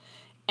hers.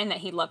 And that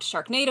he loved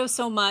Sharknado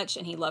so much,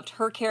 and he loved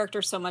her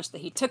character so much that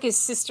he took his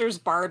sister's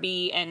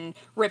Barbie and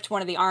ripped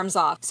one of the arms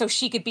off so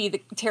she could be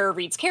the Tara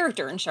Reid's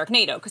character in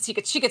Sharknado, because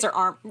she gets her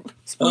arm...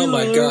 Oh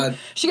my God.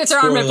 She gets her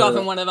arm ripped off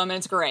in one of them, and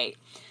it's great.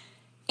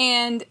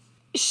 And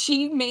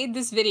she made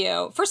this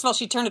video. First of all,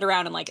 she turned it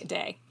around in like a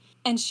day.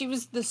 And she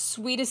was the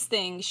sweetest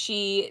thing.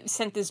 She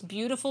sent this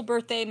beautiful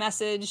birthday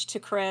message to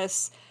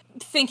Chris,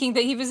 thinking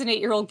that he was an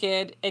 8-year-old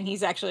kid, and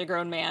he's actually a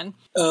grown man.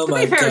 Oh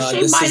my God,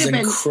 this is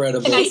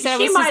incredible. And I said,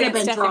 she might have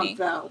been Stephanie.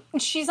 drunk, though.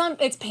 She's on,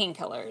 it's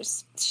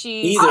painkillers.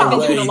 She's Either been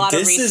way, doing a lot of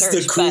this research.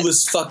 is the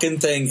coolest fucking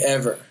thing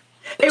ever.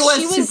 It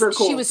was super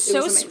cool. She was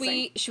so amazing.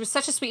 sweet. She was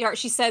such a sweetheart.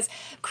 She says,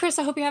 Chris,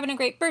 I hope you're having a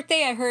great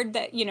birthday. I heard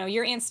that,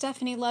 your Aunt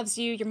Stephanie loves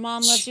you. Your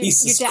mom loves you.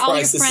 Jesus Your dad, all your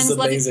Christ, this friends is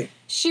love amazing. you.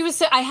 She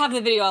was, I have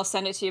the video. I'll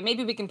send it to you.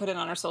 Maybe we can put it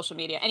on our social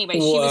media. Anyway, she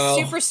Wow.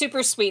 was super,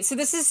 super sweet. So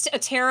this is a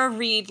Tara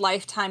Reid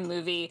Lifetime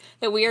movie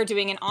that we are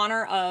doing in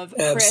honor of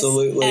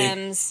Absolutely. Chris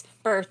M's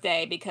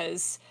birthday,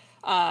 because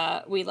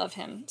we love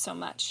him so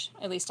much.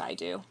 At least I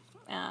do.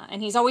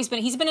 And he's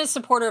been a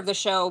supporter of the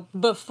show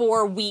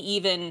before we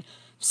even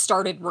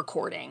started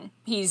recording.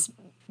 He's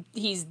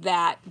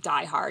that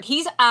diehard.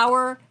 He's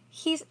our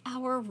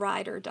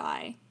ride or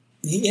die.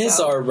 He is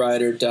our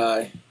ride or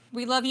die.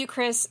 We love you,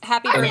 Chris.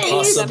 Happy I birthday! mean,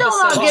 he's still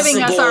not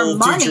giving us our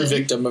money future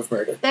victim of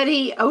murder. that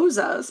he owes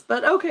us,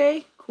 but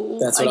okay, cool.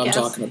 That's I what I'm guess.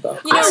 talking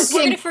about. You know, Chris. we're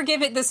going to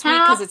forgive it this week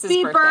because it's his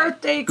Happy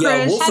birthday. Chris.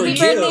 Yeah, we'll Happy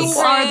forgive. birthday, You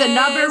are the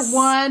number Chris.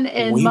 one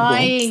in We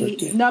my won't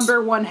forget.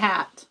 number one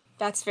hat.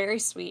 That's very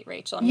sweet,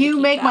 Rachel. I'm gonna You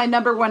keep make that. my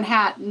number one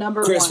hat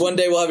number Chris, one. one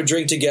day we'll have a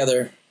drink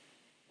together.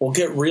 We'll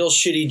get real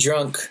shitty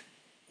drunk,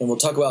 and we'll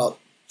talk about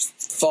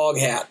Fog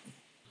Hat.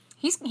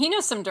 He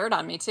knows some dirt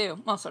on me too.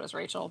 Well, so does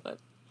Rachel, but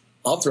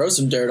I'll throw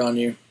some dirt on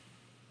you.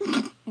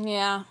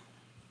 yeah.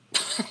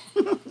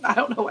 I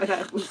don't know why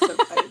that was so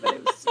funny, but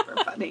it was super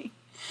funny.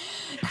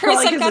 Chris,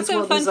 Probably I've 'cause got it's some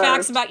well fun deserved.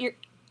 facts about your.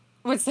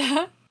 What's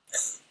that?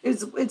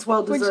 It's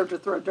well deserved to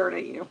throw dirt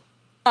at you.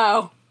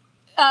 Oh.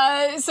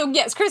 So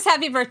yes, Chris,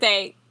 happy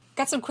birthday.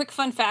 Got some quick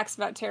fun facts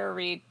about Tara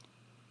Reid.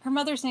 Her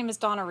mother's name is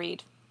Donna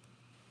Reid.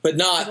 But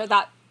not But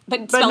But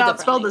not differently.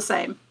 spelled the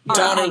same.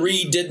 Donna Alright.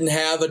 Reid didn't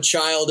have a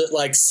child at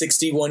like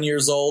 61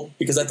 years old,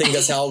 because I think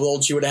that's how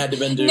old she would have had to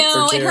been to.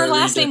 No, for and Tara her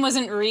last Reid name to-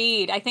 wasn't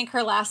Reid. I think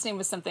her last name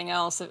was something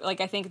else. Like,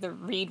 I think the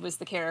Reid was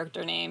the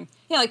character name.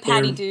 Yeah, like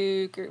Patty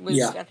Duke. Or was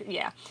Yeah.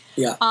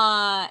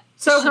 yeah.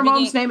 So She her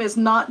mom's became- name is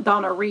not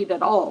Donna Reid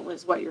at all,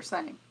 is what you're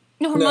saying.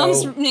 No, her No,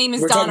 mom's name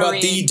is we're Donna talking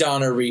Reid. about the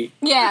Donna Reid,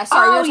 Yeah,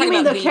 sorry, we were Oh, talking you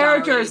mean about the Donna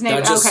character's Reid. name?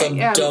 not just Okay, some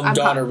yeah, dumb I'm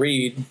Donna fine.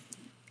 Reid.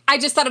 I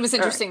just thought it was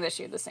interesting that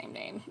she had the same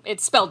name.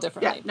 It's spelled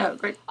differently. Yeah, no,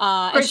 great.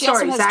 And Great she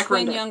story, also has Zach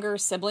twin ruined it. younger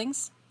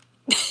siblings.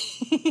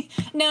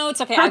 No,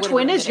 it's okay. I Her would've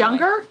twin ruined is it anyway.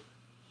 younger?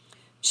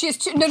 She has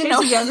two. No, She's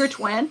no. a younger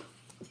twin?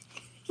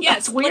 Yes,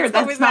 That's weird. let's go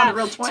That's with not that. a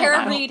real twin. I Tara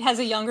don't- Reid has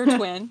a younger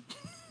twin.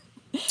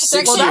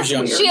 6 Well, years that's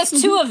younger. weird. She has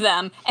two of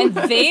them, and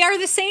they are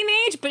the same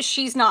age, but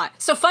she's not.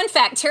 So, fun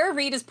fact: Tara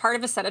Reid is part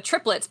of a set of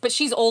triplets, but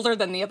she's older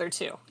than the other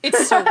two.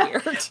 It's so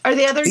weird. Are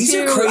the other These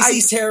two... are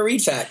crazy Tara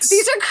Reid facts.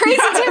 These are crazy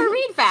Tara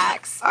Reid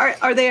facts.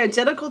 Are they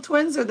identical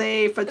twins? Are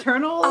they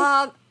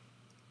fraternal?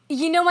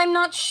 You know, I'm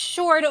not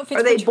sure. I don't think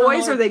are they fraternal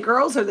boys? Are they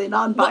girls? Are they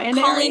non-binary?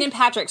 Well, Colleen and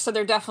Patrick, so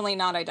they're definitely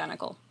not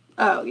identical.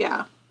 Oh,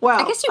 yeah. Well,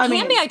 I guess you can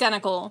mean, be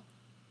identical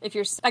if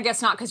you're. I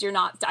guess not, because you're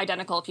not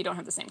identical if you don't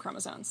have the same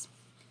chromosomes.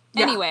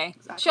 Yeah, Anyway,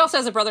 exactly. she also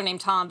has a brother named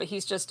Tom, but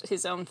he's just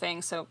his own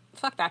thing. So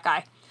fuck that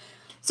guy.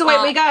 So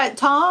wait, we got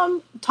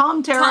Tom,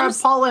 Tara,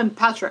 Tom's- Paula, and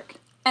Patrick.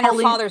 And her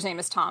Pauline- father's name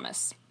is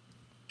Thomas.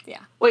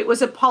 Yeah. Wait,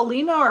 was it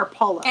Paulina or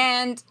Paula?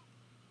 And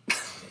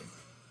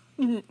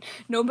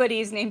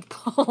nobody's named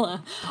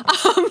Paula.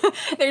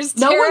 There's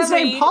No Tara one's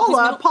named Reid,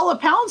 Paula. who's no- Paula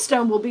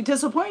Poundstone will be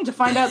disappointed to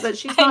find out that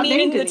she's I not mean,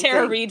 named in the anything.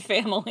 Tara Reid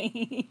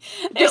family.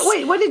 Yeah, There's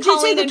wait, what did you say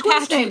Colleen the and twins'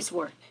 Patrick. names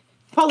were?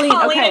 Pauline.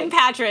 Colleen Okay, and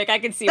Patrick. I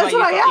can see that's why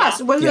what you I thought- asked.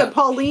 yeah. Was Yeah. it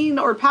Pauline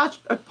or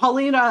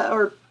Paulina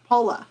or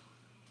Paula?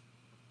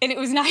 And it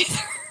was neither.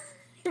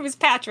 It was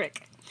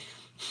Patrick.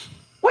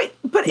 Wait,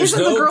 but There's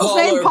isn't no the girl's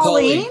Paula name or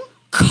Pauline?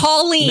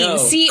 Colleen. No,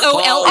 Colleen.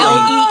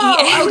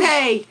 Oh,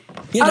 okay.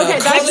 You know, Okay,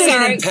 that's Colleen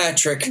sorry. and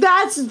Patrick.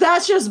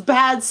 That's just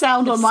bad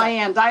sound on my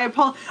end. I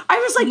apologize. I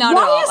was like, Not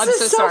at all. why is I'm this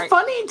so so sorry.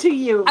 funny to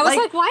you? I was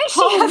like, why is she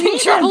Pauline having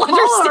trouble and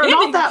Paula are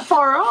understanding? not that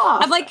far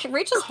off. I'm like,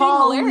 Rachel's being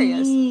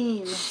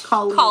hilarious.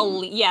 Colleen.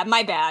 Colleen. Yeah,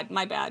 my bad.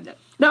 My bad.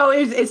 No,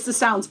 it's the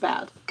sounds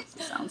bad. It's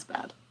the sounds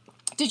bad.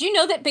 Did you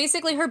know that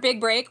basically her big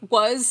break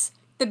was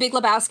The Big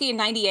Lebowski in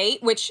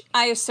 '98, which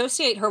I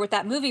associate her with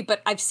that movie,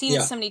 but I've seen Yeah.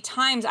 it so many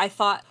times, I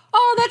thought,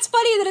 oh, that's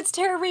funny that it's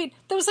Tara Reid.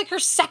 That was like her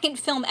second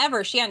film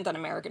ever. She hadn't done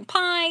American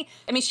Pie.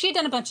 I mean, she had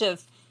done a bunch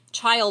of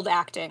child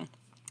acting,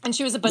 and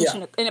she was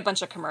Yeah. in a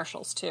bunch of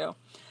commercials, too.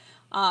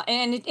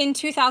 And in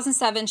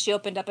 2007, she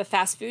opened up a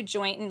fast food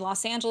joint in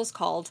Los Angeles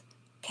called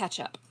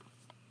Ketchup.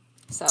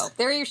 So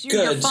there your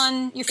Good.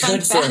 fun Good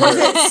facts. for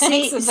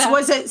her.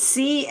 Was it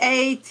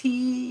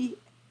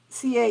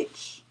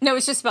CATCH? No,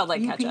 it's just spelled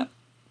like UP? ketchup.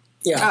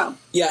 Yeah. Oh.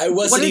 Yeah, it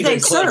wasn't What did even they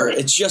clever. serve?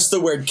 It's just the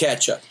word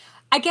ketchup.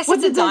 I guess What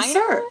it's a did they diner.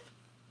 serve?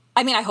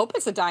 I mean, I hope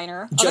it's a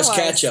diner. Just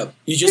Otherwise, ketchup.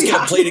 You just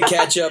get a plate of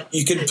ketchup.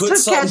 You can put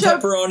Just salt and ketchup?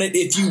 pepper on it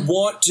if you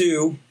want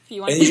to. If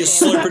you want And to you be just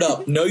fancy. slurp it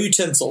up. No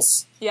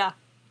utensils. Yeah.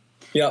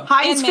 Yep.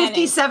 Heinz And mayonnaise.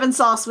 57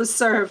 sauce was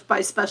served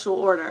by special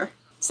order.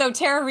 So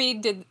Tara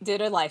Reid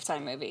did a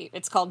Lifetime movie.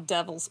 It's called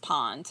Devil's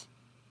Pond,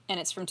 and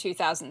it's from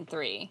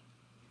 2003.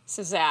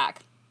 So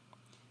Zach,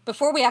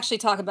 before we actually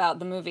talk about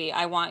the movie,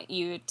 I want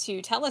you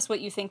to tell us what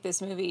you think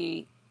this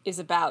movie is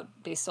about,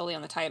 based solely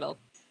on the title.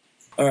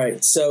 All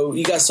right, so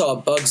you guys saw A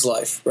Bug's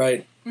Life,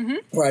 right?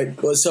 Mm-hmm. Right.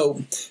 Well,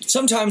 so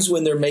sometimes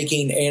when they're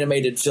making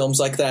animated films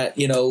like that,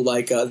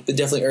 like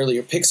definitely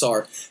earlier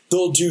Pixar,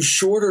 they'll do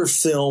shorter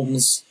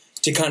films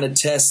to kind of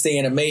test the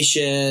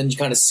animation, to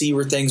kind of see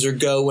where things are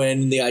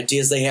going, the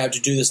ideas they have to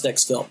do this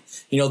next film.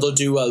 They'll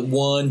do a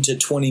 1 to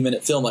 20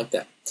 minute film like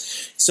that.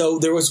 So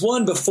there was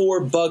one before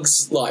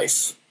Bug's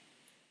Life,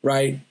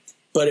 right?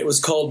 But it was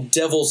called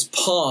Devil's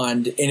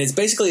Pond, and it's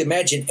basically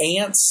imagine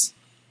ants,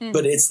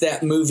 but it's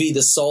that movie,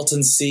 The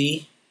Salton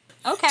Sea.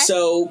 Okay.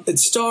 So it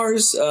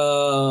stars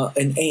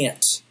an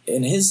ant,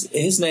 and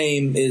his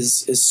name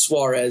is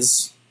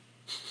Suarez,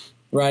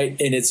 right?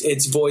 And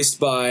it's voiced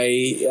by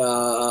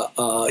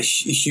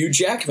Hugh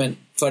Jackman.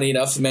 Funny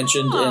enough,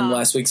 mentioned in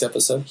last week's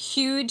episode.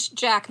 Hugh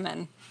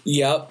Jackman.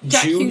 Yep,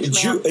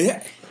 Huge man.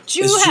 It's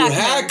Hugh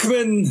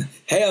Hackman.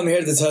 Hey, I'm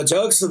here to tell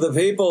jokes to the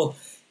people.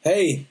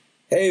 Hey,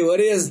 what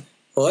do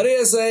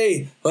you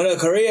say when a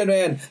Korean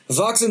man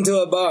walks into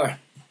a bar?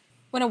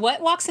 When a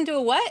what walks into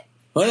a what?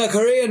 When a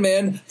Korean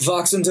man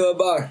walks into a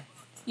bar.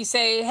 You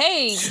say,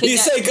 hey. You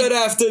say good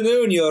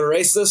afternoon, you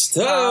racist.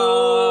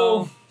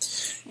 Oh.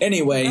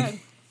 Anyway, Good.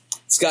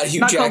 it's got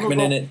Hugh Not Jackman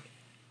culpable. in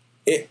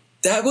it.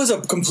 That was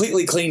a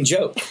completely clean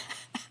joke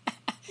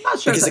Not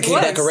sure because if it it came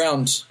was. back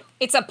around.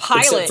 It's a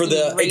pilot. Except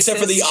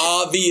for the you racist.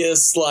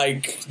 obvious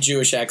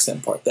Jewish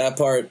accent part. That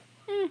part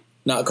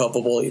not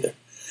culpable either.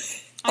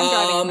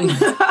 I'm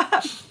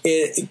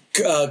driving.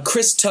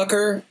 Chris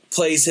Tucker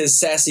plays his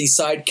sassy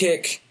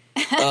sidekick,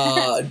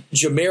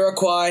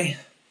 Jamiroquai.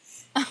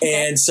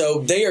 And so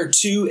they are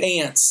two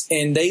ants,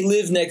 and they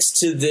live next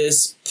to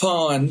this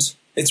pond.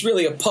 It's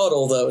really a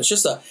puddle, though. It's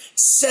just a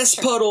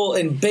cesspuddle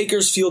in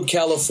Bakersfield,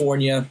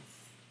 California.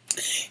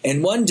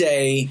 And one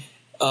day,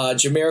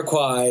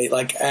 Jamiroquai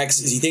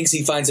he thinks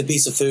he finds a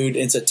piece of food.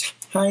 And it's a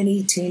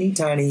tiny, teeny,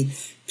 tiny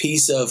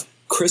piece of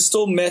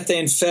crystal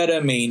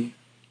methamphetamine.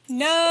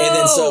 No. And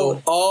then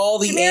so all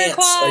the ants,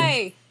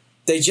 Jamiroquai.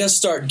 they just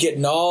start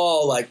getting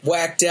all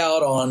whacked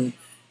out on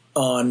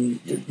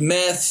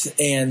meth,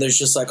 and there's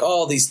just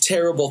all these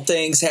terrible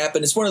things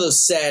happen. It's one of those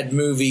sad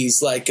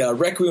movies like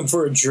Requiem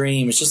for a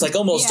Dream. It's just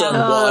almost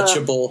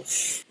unwatchable.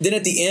 Then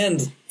at the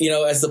end,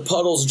 as the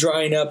puddle's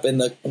drying up in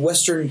the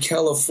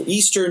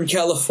Eastern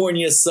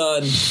California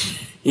sun,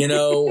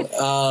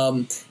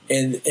 and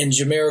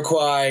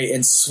Jamiroquai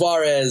and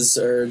Suarez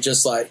are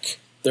just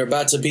they're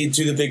about to do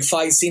the big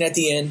fight scene at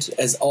the end,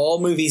 as all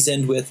movies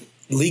end with.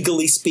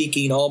 Legally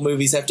speaking, all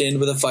movies have to end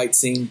with a fight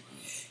scene.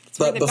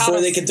 But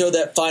before they can throw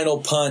that final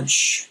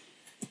punch,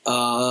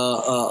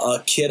 a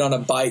kid on a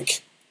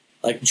bike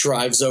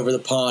drives over the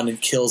pond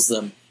and kills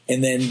them.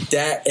 And then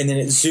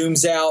it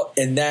zooms out,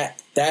 and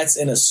that's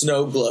in a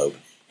snow globe.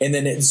 And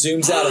then it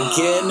zooms out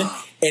again,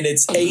 and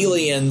it's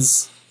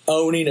aliens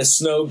owning a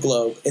snow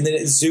globe. And then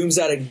it zooms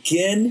out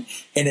again,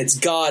 and it's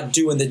God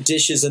doing the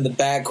dishes in the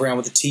background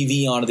with the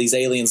TV on of these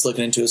aliens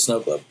looking into a snow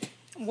globe.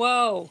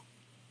 Whoa.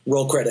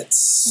 Roll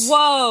credits.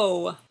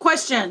 Whoa.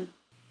 Question.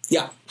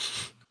 Yeah.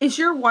 Is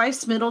your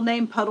wife's middle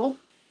name Puddle?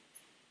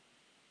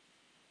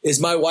 Is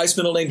my wife's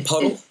middle name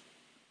Puddle?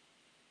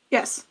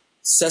 Yes.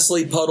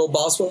 Cecily Puddle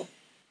Boswell?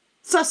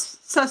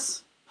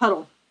 Sus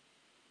Puddle.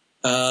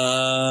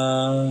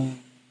 I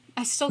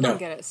still don't No.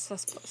 get it.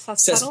 Cesspool? He said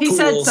Cesspool,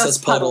 cesspuddle.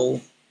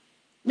 cesspuddle.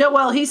 No,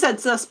 well, he said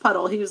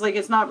cesspuddle. He was like,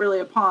 it's not really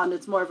a pond,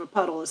 it's more of a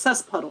puddle. A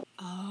cesspuddle.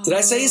 Did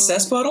I say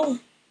cesspuddle?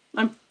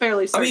 I'm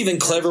fairly certain. I'm even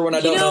clever when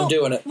I don't know I'm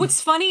doing it. What's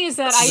funny is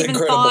that This I is even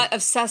incredible. thought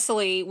of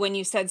Cecily when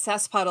you said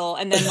cesspuddle,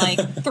 and then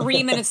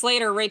 3 minutes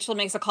later, Rachel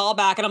makes a call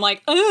back, and I'm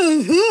like, I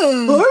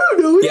don't know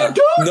what Yeah.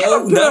 you're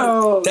talking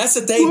No. about. That's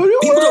the thing. What are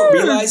People don't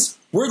words? realize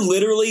we're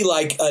literally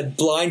like a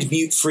blind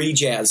mute free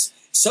jazz.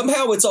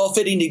 Somehow it's all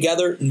fitting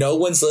together. No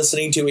one's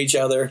listening to each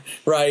other,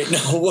 right?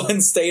 No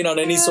one's staying on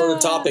any sort of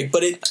topic,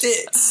 but it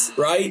fits,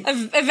 right?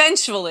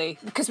 eventually,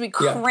 because we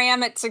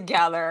cram it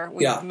together,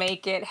 we Yeah.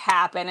 make it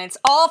happen. It's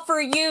all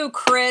for you,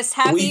 Chris.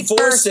 Happy We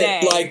force birthday.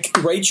 it like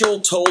Rachel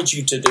told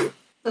you to do.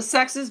 The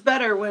sex is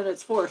better when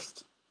it's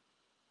forced.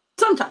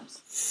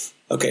 Sometimes.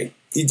 Okay,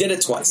 you did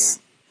it twice.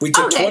 We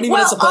took Okay, 20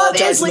 minutes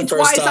apologizing obviously the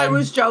first twice I time.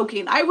 was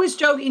joking. I was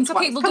joking Okay,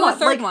 twice. we'll Come do a on,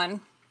 third one.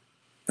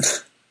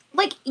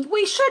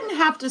 we shouldn't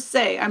have to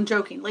say I'm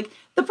joking.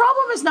 The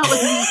problem is not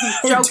with me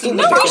who's joking.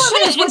 No, The we problem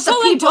shouldn't. is with It's the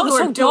so people who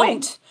are don't.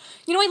 doing.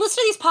 You know, I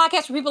listen to these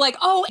podcasts where people are like,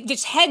 oh,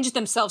 just hedge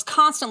themselves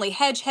constantly.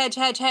 Hedge. Well, and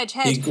they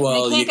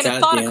can't you get a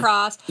thought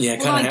across. Yeah,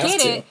 well, I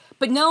get it.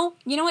 But no,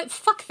 you know what?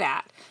 Fuck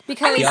that.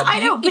 Because I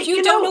know, but if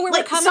you don't know where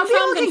like, we're coming some people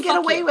from, can then get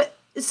away with.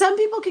 Some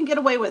people can get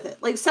away with it.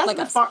 Like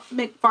Seth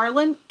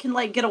MacFarlane can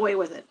like get away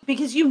with it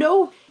because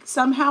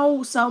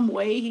somehow, some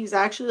way, he's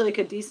actually like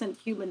a decent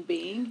human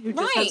being who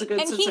just has a good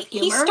sense of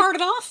humor. He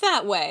started off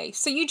that way,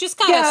 so you just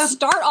gotta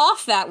start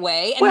off that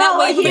way, and that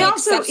way he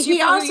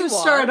also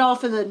started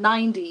off in the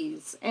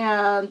 '90s,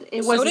 and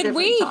it was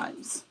different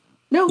times.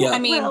 No, I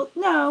mean,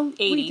 no, 80s.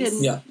 We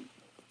didn't. Yeah,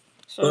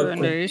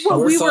 70s.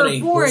 Well, we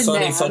were born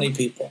we're funny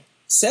people.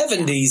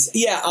 70s.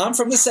 Yeah, I'm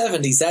from the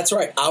 70s. That's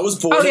right. I was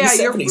born in the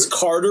 70s.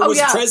 Carter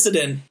was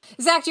president.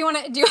 Zach, do you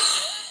want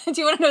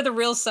to know the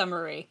real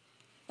summary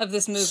of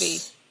this movie?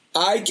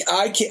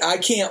 I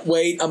can't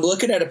wait. I'm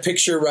looking at a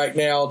picture right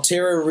now.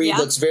 Tara Reid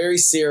looks very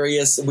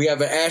serious. We have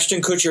an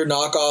Ashton Kutcher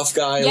knockoff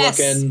guy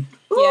looking.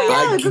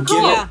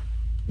 Ooh,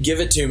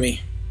 give it to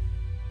me.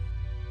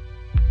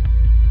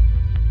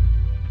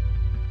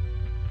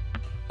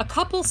 A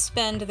couple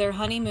spend their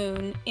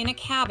honeymoon in a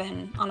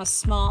cabin on a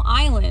small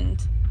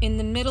island in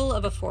the middle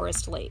of a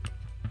forest lake.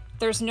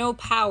 There's no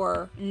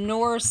power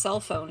nor cell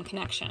phone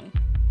connection.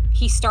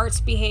 He starts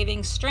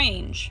behaving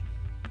strange,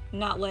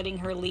 not letting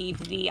her leave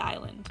the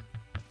island.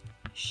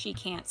 She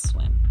can't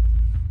swim.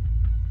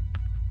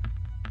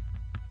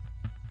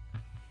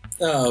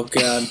 Oh,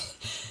 God.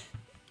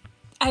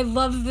 I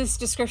love this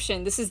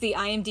description. This is the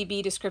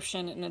IMDb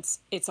description, and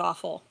it's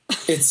awful.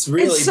 It's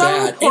really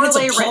bad. And it's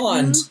a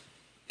pond. Written.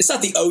 It's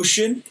not the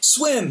ocean.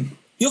 Swim.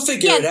 You'll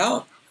figure it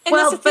out. And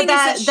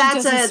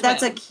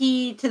that's a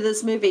key to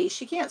this movie.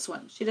 She can't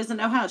swim. She doesn't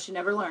know how. She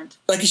never learned.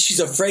 Like she's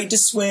afraid to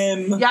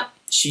swim. Yep.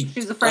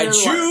 She's afraid to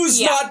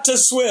choose not to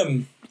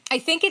swim. I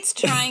think it's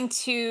trying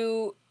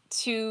to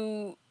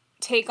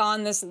take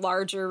on this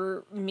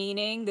larger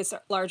meaning, this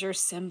larger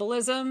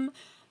symbolism.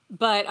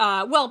 But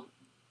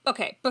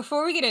okay,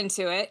 before we get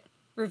into it,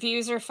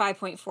 reviews are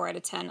 5.4 out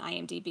of 10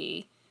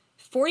 IMDb.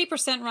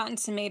 40% Rotten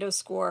Tomatoes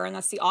score, and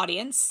that's the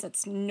audience.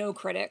 That's no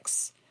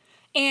critics.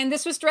 And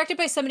this was directed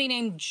by somebody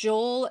named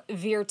Joel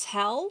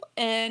Viertel,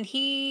 and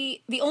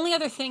the only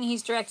other thing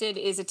he's directed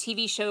is a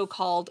TV show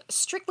called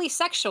Strictly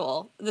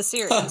Sexual, the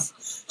series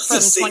from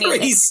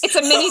 2011. It's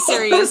a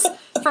miniseries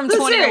from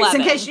 2011.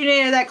 In case you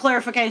needed that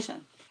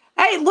clarification.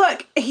 Hey,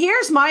 look,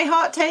 here's my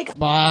hot take.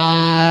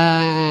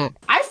 I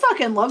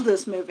fucking love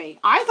this movie.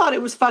 I thought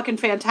it was fucking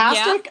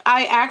fantastic. Yeah.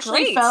 I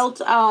actually felt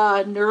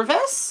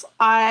nervous.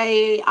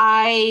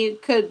 I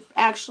could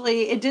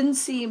actually, it didn't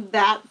seem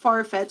that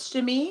far-fetched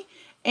to me.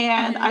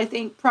 And I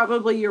think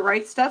probably you're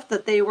right, Steph,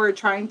 that they were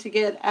trying to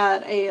get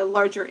at a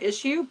larger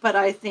issue. But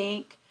I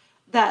think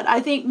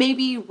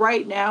maybe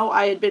right now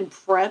I had been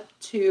prepped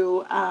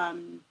to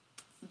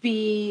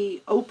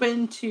be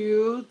open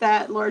to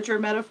that larger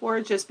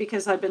metaphor just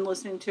because I've been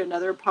listening to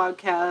another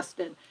podcast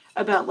and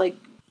about like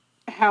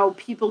how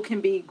people can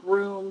be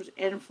groomed,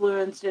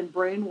 influenced, and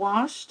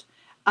brainwashed.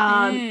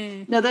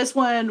 Now this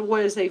one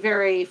was a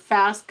very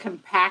fast,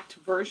 compact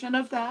version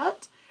of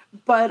that.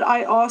 But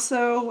I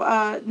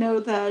also know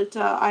that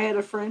I had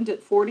a friend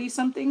at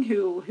 40-something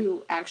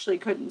who actually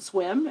couldn't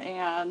swim,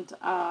 and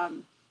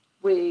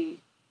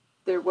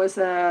there was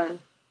a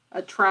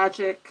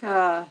tragic,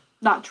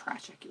 not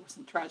tragic, it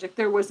wasn't tragic.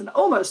 There was an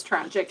almost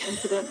tragic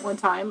incident one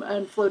time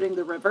in floating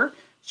the river.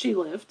 She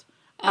lived.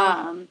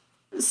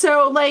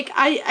 So like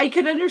I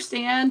could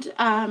understand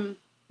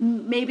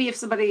maybe if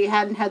somebody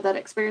hadn't had that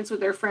experience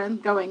with their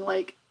friend going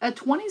like a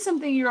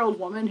 20-something-year-old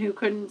woman who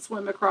couldn't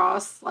swim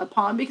across a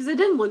pond because it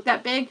didn't look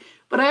that big.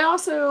 But I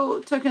also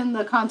took in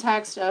the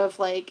context of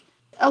like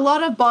a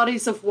lot of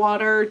bodies of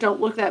water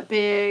don't look that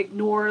big,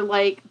 nor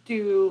like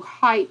do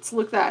heights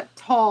look that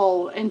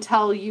tall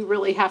until you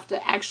really have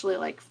to actually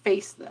like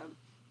face them.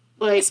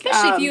 Like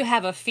especially if you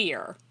have a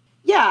fear.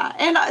 Yeah,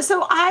 and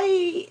so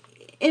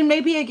and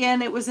maybe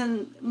again, it was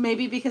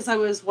maybe because I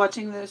was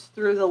watching this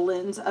through the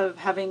lens of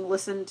having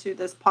listened to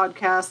this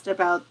podcast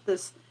about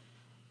this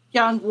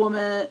young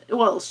woman.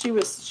 Well, she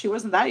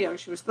wasn't that young.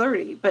 She was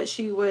 30, but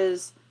she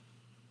was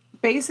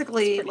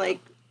basically like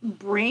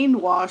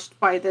brainwashed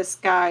by this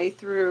guy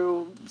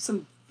through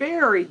some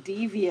very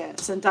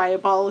devious and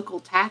diabolical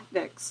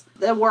tactics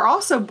that were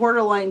also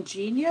borderline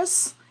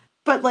genius.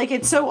 But, like,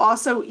 it's so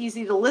also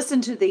easy to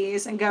listen to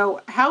these and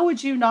go, how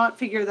would you not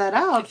figure that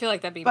out? I feel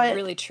like that'd be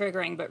really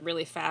triggering, but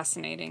really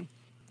fascinating.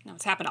 You know,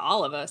 it's happened to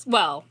all of us.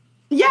 Well.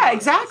 Yeah,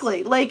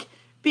 exactly. Like,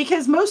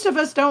 because most of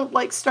us don't,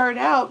 like, start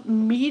out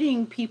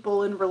meeting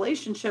people in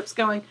relationships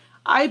going,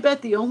 I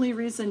bet the only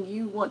reason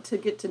you want to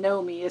get to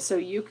know me is so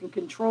you can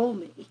control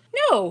me.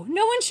 No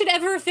one should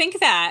ever think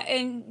that,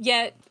 and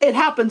yet... It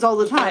happens all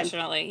the time.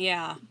 Unfortunately,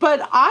 yeah.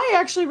 But I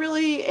actually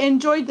really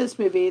enjoyed this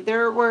movie.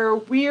 There were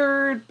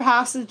weird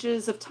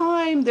passages of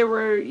time. There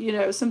were, you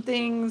know, some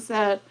things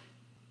that...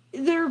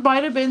 There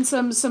might have been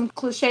some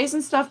cliches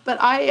and stuff, but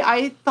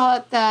I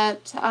thought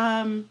that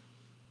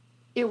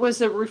it was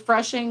a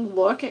refreshing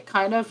look at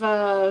kind of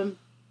a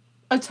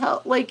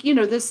tell, like, you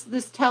know,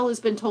 this tale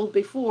has been told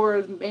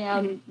before.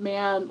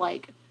 Man,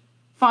 like,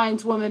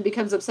 finds woman,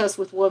 becomes obsessed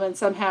with woman,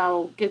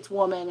 somehow gets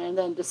woman, and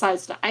then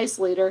decides to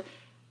isolate her.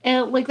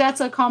 And, like, that's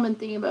a common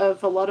theme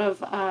of a lot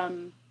of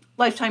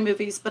Lifetime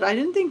movies, but I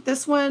didn't think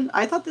this one,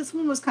 I thought this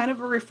one was kind of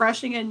a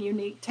refreshing and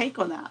unique take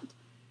on that.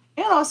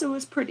 And also it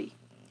was pretty.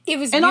 It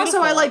was and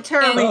beautiful. Also I like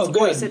Tara Reid's good.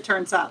 voice, it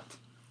turns out.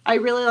 I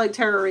really like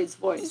Tara Reid's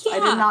voice. Yeah. I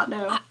did not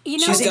know.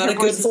 She's got a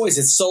good voice.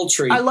 It's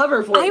sultry. I love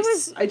her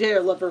voice. I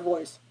love her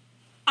voice.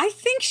 I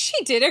think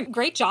she did a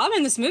great job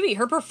in this movie.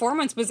 Her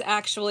performance was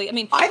actually,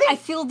 I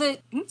feel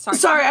that,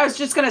 Sorry, I was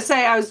just going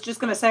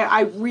to say,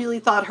 I really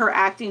thought her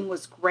acting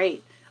was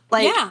great.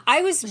 Like, yeah,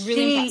 I was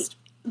really impressed.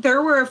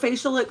 There were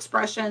facial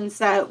expressions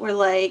that were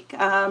like,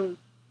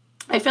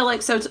 I feel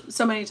like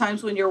so many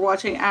times when you're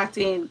watching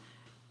acting,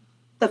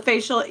 the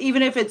facial,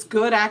 even if it's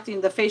good acting,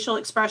 the facial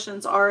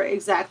expressions are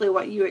exactly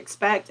what you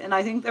expect. And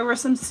I think there were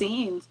some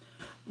scenes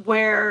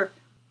where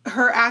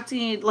her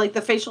acting, like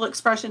the facial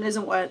expression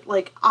isn't what,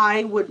 like,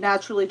 I would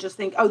naturally just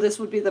think, oh, this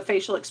would be the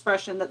facial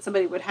expression that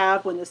somebody would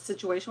have when this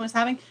situation was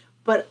having.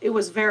 But it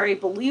was very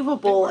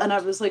believable. And I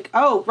was like,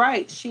 oh,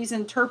 right, she's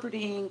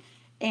interpreting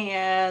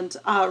and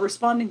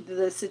responding to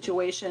this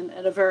situation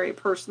in a very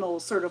personal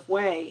sort of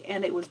way,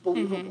 and it was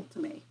believable to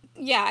me.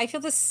 Yeah, I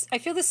feel the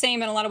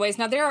same in a lot of ways.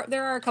 Now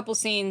there are a couple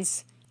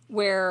scenes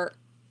where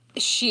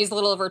she's a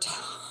little over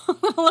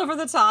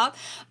the top,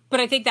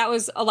 but I think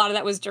a lot of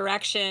that was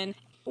direction.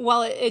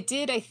 While it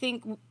did, I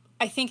think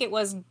it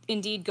was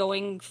indeed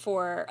going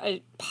for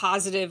a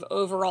positive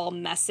overall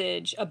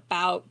message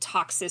about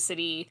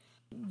toxicity.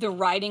 The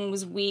writing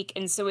was weak,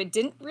 and so it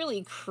didn't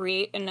really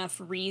create enough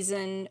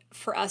reason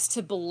for us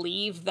to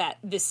believe that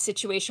this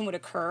situation would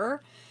occur.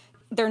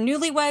 They're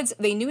newlyweds.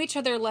 They knew each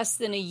other less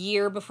than a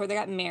year before they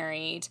got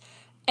married.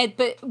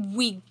 But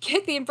we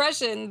get the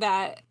impression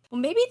that, well,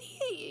 maybe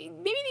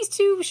these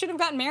two should have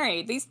gotten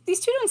married. These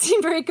two don't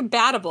seem very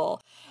compatible.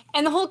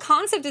 And the whole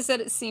concept is that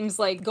it seems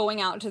like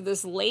going out to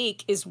this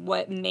lake is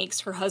what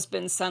makes her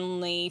husband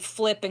suddenly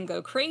flip and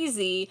go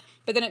crazy.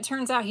 But then it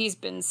turns out he's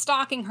been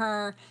stalking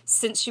her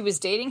since she was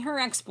dating her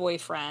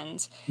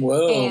ex-boyfriend.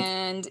 Whoa.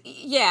 And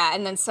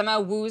and then somehow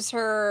woos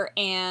her,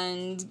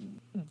 and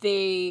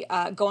they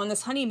go on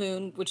this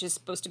honeymoon, which is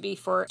supposed to be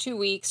for 2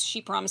 weeks. She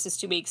promises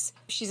 2 weeks.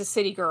 She's a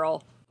city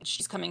girl.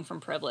 She's coming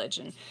from privilege.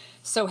 And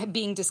so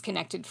being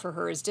disconnected for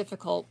her is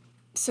difficult.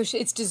 So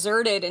it's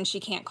deserted, and she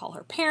can't call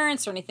her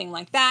parents or anything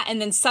like that. And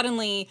then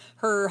suddenly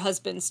her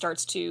husband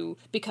starts to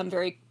become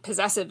very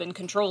possessive and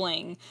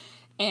controlling,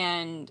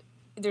 and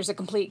there's a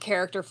complete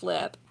character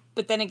flip.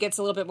 But then it gets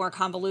a little bit more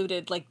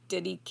convoluted. Like,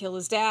 did he kill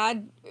his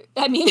dad?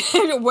 I mean,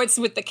 what's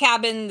with the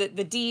cabin,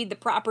 the deed, the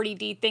property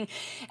deed thing?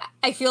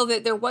 I feel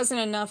that there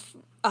wasn't enough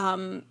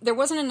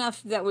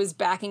that was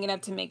backing it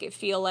up to make it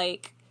feel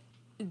like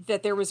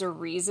that there was a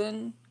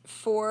reason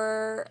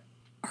for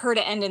her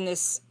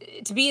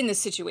to be in this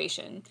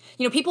situation.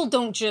 You know, people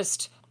don't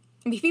just,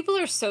 people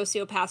are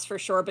sociopaths for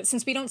sure, but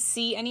since we don't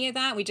see any of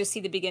that, we just see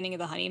the beginning of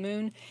the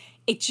honeymoon,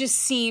 it just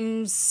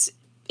seems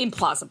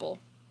implausible,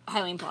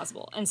 highly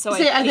implausible. And so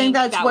I think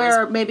that's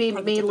where maybe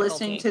me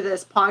listening to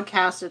this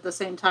podcast at the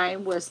same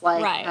time was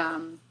like,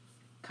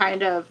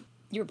 kind of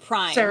you're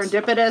primed.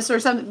 Serendipitous or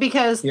something,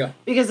 because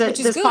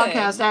this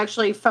podcast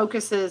actually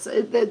focuses,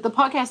 the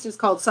podcast is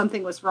called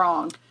Something Was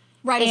Wrong.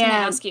 Right, I was going to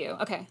ask you.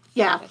 Okay.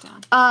 Yeah.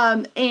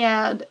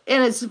 And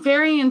it's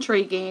very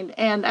intriguing.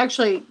 And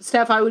actually,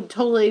 Steph, I would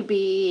totally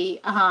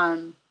be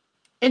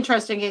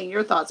interested in getting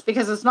your thoughts,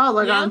 because it's not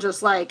like I'm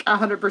just like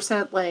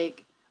 100%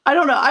 like, I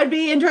don't know. I'd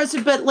be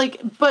interested,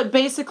 but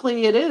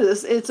basically it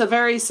is. It's a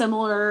very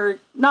similar,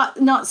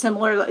 not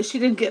similar. She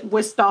didn't get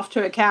whisked off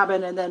to a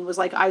cabin and then was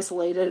like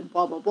isolated,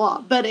 blah, blah, blah.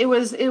 But it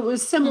was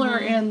similar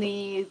in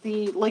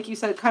the, like you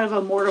said, kind of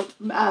a more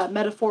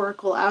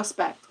metaphorical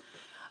aspect.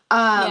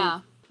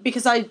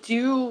 Because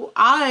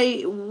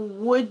I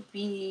would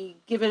be,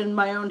 given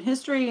my own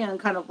history and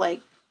kind of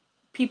like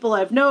people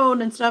I've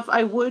known and stuff,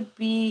 I would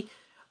be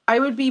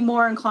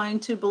more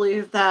inclined to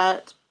believe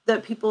that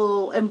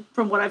people, and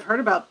from what I've heard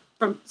about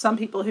from some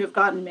people who have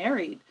gotten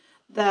married,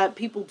 that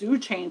people do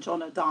change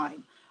on a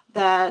dime.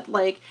 That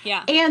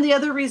and the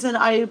other reason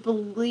I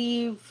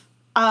believe,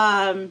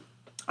 I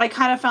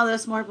kind of found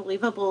this more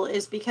believable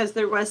is because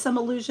there was some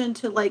allusion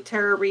to like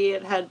Tara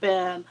Reid had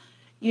been,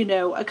 you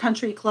know, a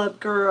country club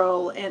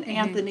girl, and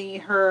Anthony,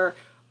 her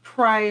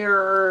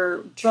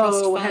prior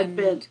beau, had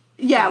been,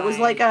 was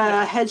like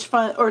a hedge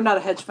fund, or not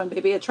a hedge fund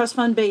baby, a trust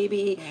fund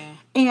baby. Yeah.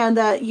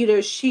 And, you know,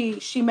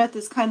 she met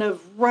this kind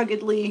of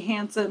ruggedly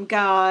handsome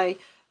guy,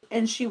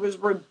 and she was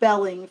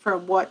rebelling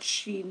from what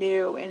she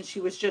knew, and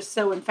she was just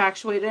so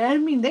infatuated. I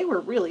mean, they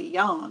were really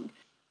young.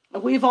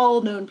 We've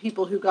all known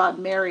people who got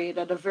married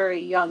at a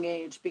very young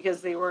age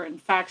because they were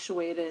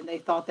infatuated and they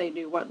thought they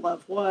knew what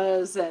love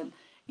was. And,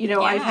 you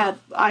know, I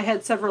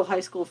had several high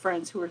school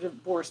friends who were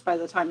divorced by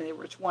the time they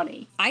were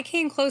 20. I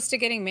came close to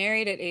getting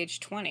married at age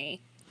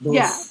 20. Oof.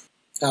 Yeah.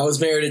 I was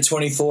married at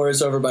 24.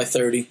 It's over by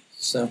 30.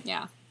 So.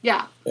 Yeah.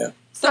 Yeah. Yeah.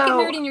 So get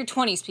married in your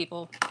 20s,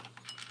 people.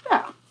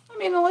 Yeah. I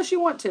mean, unless you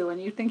want to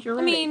and you think you're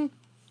ready. I mean,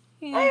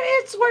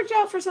 It's worked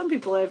out for some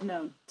people I've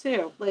known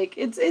too. Like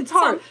it's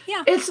hard.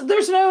 Yeah.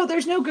 There's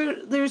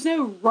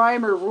no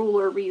rhyme or rule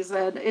or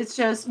reason. It's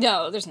just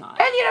no, there's not.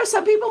 And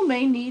some people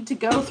may need to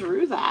go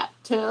through that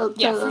to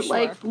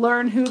like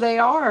learn who they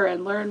are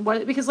and learn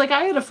what, because like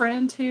I had a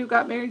friend who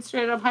got married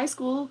straight out of high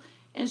school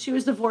and she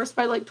was divorced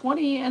by like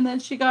 20 and then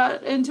she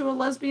got into a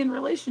lesbian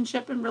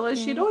relationship and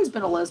realized she'd always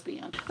been a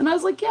lesbian. And I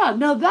was like, yeah,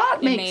 no, that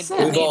makes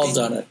sense. We've all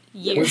done it.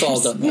 We've all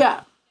done that.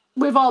 Yeah.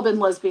 We've all been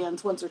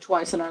lesbians once or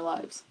twice in our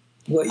lives.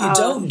 What you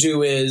don't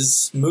do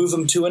is move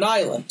them to an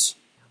island.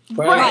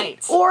 Right.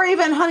 Or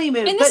even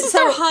honeymoon. And this is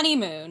their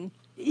honeymoon.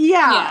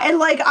 Yeah. And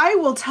like, I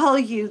will tell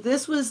you,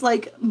 this was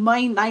like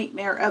my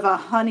nightmare of a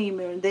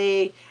honeymoon.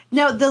 The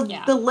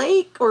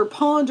lake or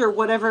pond or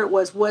whatever it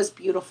was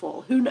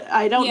beautiful.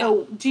 I don't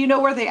know. Do you know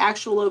where the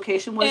actual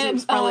location was? It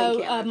was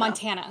probably in Canada.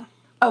 Montana.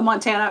 Oh,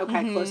 Montana.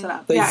 Okay, close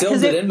enough. They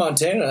filmed it in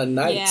Montana.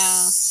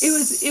 Nice.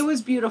 Yeah. It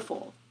was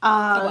beautiful.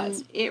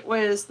 It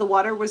was the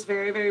water was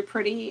very, very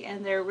pretty,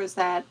 and there was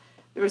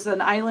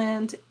an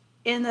island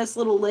in this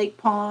little lake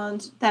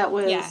pond that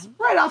was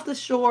right off the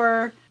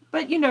shore,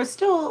 but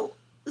still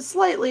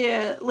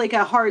slightly like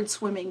a hard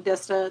swimming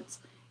distance,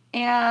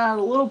 and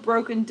a little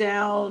broken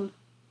down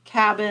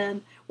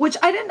cabin, which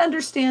I didn't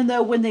understand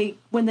though when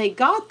they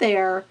got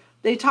there.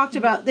 They talked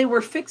about they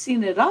were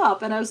fixing it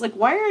up, and I was like,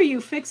 why are you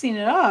fixing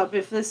it up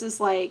if this is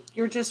like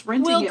you're just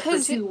renting it for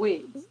 2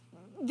 weeks?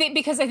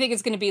 Because I think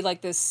it's going to be like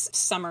this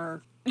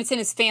summer. It's in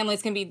his family.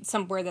 It's going to be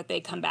somewhere that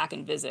they come back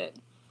and visit.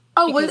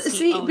 Oh,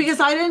 because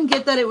I didn't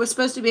get that it was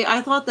supposed to be.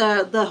 I thought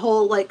the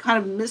whole like kind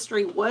of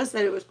mystery was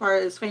that it was part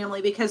of his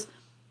family, because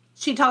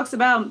she talks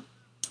about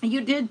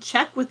you did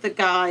check with the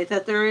guy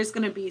that there is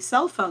going to be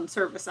cell phone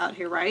service out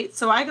here, right?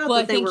 So I got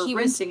that they were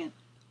renting it.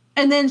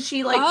 And then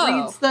she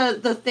reads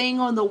the thing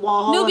on the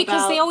wall. No,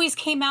 because they always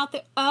came out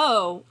there.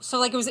 Oh, so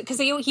like it was because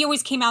he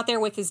always came out there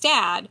with his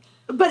dad.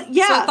 But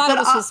yeah, so I thought it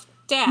was his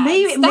dad.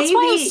 That's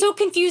why I was so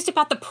confused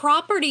about the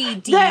property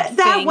deed.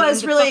 That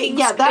was really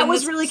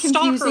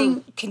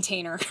confusing.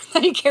 Container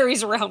that he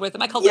carries around with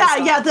him. I call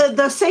it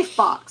the safe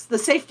box, the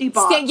safety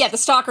box. Yeah, the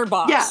stalker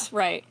box. Yeah,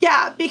 right.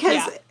 Yeah,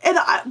 because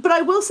but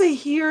I will say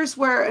here's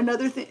where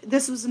another thing.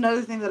 This was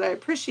another thing that I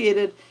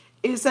appreciated.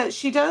 Is that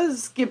she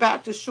does get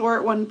back to shore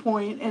at one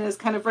point and is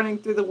kind of running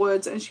through the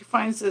woods, and she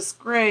finds this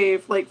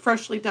grave, like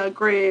freshly dug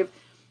grave,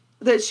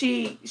 that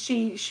she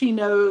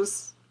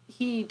knows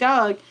he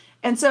dug.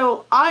 And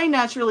so I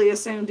naturally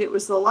assumed it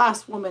was the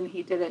last woman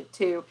he did it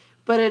to,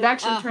 but it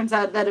actually turns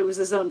out that it was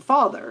his own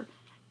father.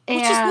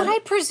 Which is what I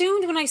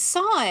presumed when I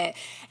saw it.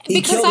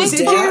 Because I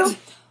thought,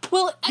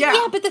 well,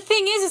 yeah, but the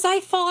thing is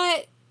I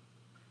thought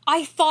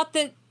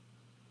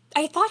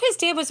his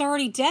dad was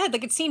already dead.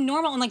 Like, it seemed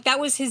normal. And, like, that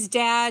was his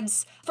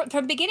dad's... From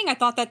the beginning, I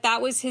thought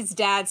that was his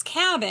dad's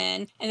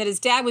cabin and that his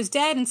dad was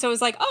dead. And so it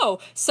was like, oh,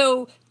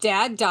 so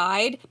dad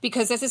died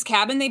because that's his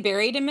cabin. They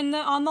buried him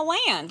on the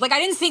land. Like, I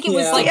didn't think it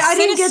was, like, sinister. I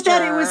didn't get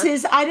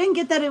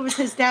that it was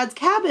his dad's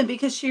cabin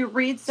because she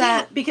reads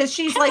that... Because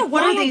she's like,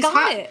 what are these...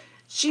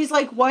 She's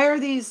like, why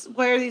are these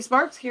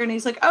marks here? And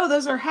he's like, oh,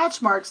 those are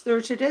hatch marks. They're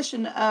a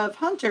tradition of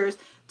hunters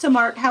to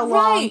mark how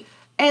long... Right.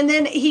 And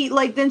then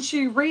then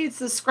she reads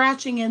the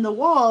scratching in the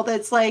wall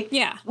that's like,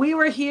 we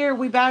were here,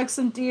 we bagged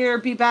some deer,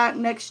 be back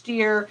next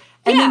year.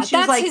 And then she's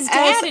that's like, his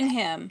dad and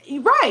him.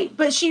 Right,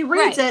 but she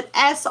reads it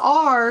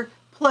SR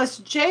plus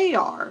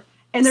JR.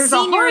 And there's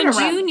Senior a heart and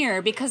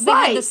junior because they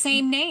had the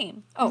same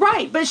name. Oh.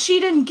 Right, but she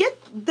didn't get,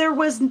 there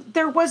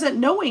wasn't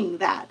knowing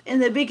that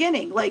in the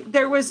beginning. Like,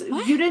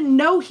 you didn't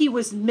know he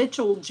was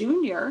Mitchell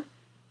Jr.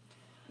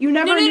 You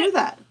never knew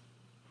that.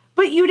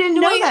 But you didn't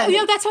know that.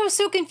 No, that's why I was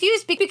so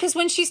confused. Because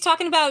when she's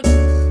talking about...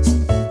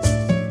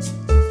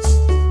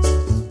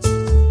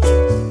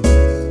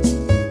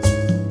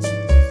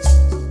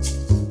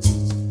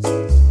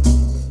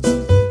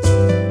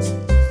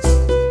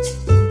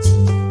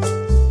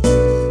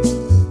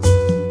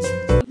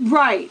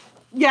 Right.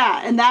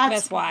 Yeah, and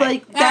that's why.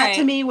 Like, that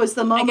to me was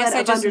the moment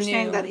of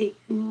understanding that he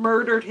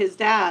murdered his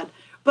dad.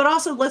 But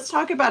also, let's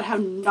talk about how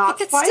not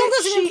But that still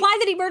doesn't imply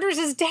that he murders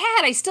his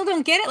dad. I still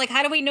don't get it. Like,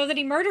 how do we know that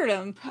he murdered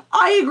him?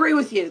 I agree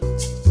with you.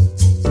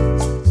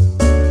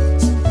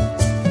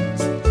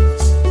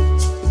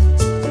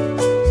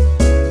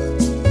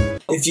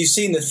 If you've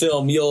seen the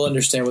film, you'll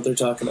understand what they're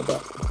talking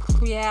about.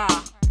 Yeah.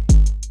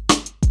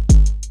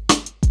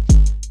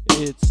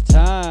 It's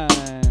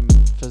time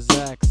for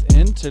Zach's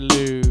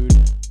interlude.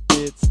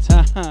 It's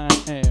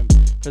time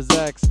for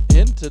Zach's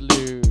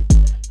interlude.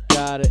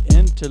 Gotta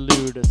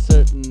interlude a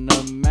certain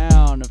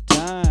amount of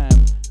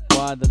time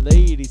while the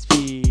ladies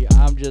pee.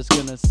 I'm just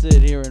gonna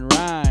sit here and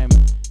rhyme.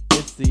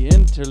 It's the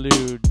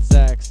interlude,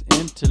 Zach's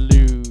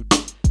interlude.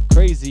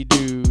 Crazy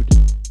dude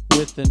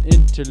with an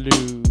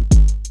interlude.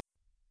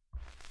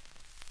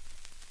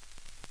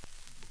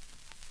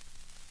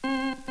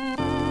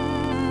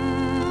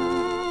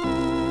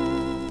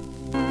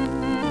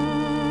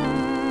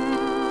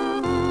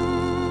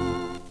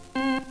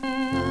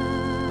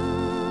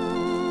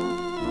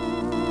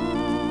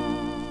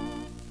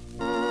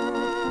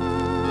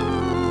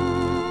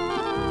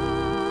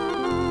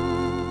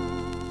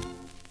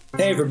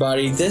 Hey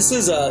everybody, this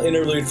is an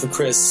interlude for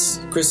Chris.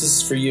 Chris, this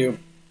is for you,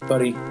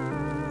 buddy.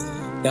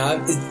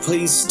 Now,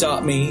 please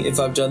stop me if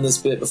I've done this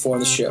bit before on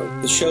the show.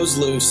 The show's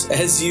loose.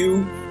 As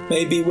you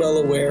may be well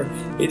aware,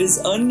 it is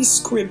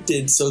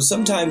unscripted, so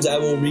sometimes I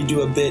will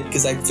redo a bit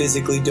because I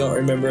physically don't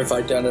remember if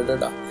I've done it or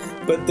not.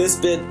 But this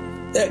bit,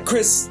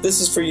 Chris,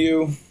 this is for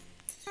you.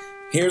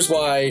 Here's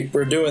why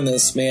we're doing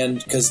this, man,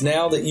 because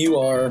now that you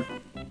are,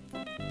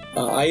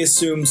 I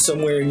assume,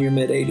 somewhere in your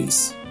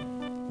mid-80s,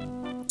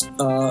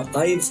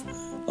 I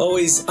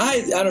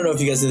don't know if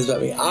you guys know this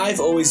about me,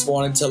 I've always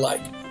wanted to,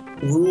 like,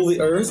 rule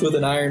the earth with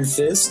an iron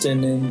fist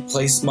and then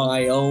place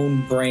my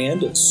own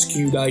brand of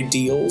skewed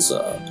ideals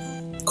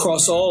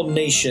across all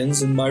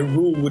nations, and my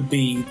rule would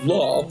be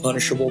law,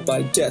 punishable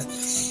by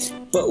death.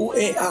 But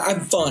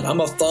I'm fun.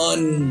 I'm a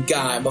fun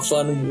guy. I'm a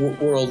fun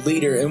world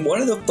leader. And one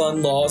of the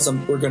fun laws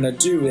we're going to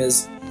do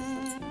is,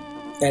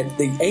 at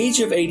the age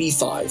of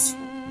 85,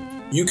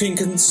 you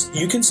can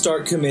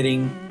start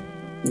committing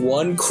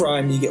one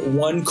crime. You get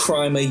one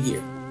crime a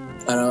year.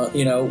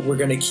 We're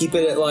going to keep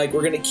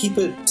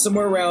it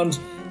somewhere around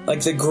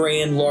like the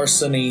grand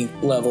larceny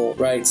level,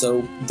 right?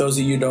 So those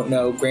of you who don't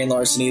know, grand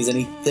larceny is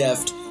any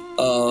theft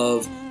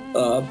of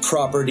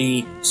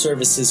property,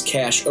 services,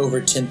 cash over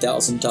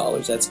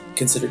 $10,000. That's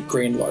considered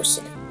grand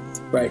larceny,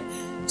 right?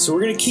 So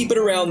we're going to keep it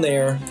around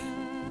there.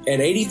 At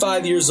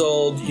 85 years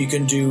old, you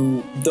can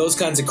do those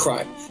kinds of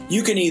crime.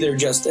 You can either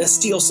just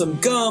steal some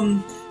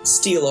gum,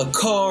 steal a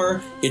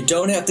car. You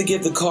don't have to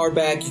give the car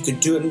back. You can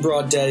do it in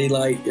broad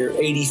daylight. You're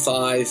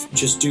 85.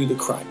 Just do the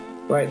crime,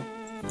 right?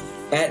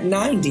 At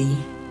 90,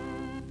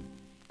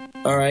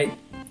 all right,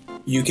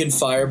 you can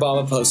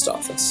firebomb a post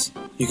office.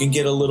 You can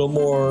get them a little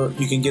more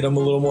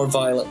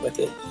violent with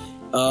it.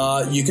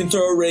 You can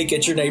throw a rake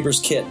at your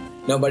neighbor's kid.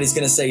 Nobody's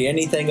going to say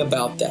anything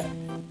about that.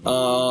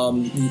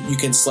 You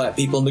can slap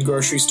people in the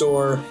grocery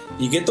store.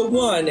 You get the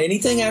one.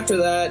 Anything after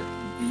that,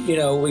 we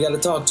got to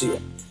talk to you.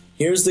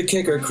 Here's the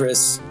kicker,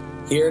 Chris.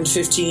 Here in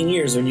 15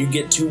 years, when you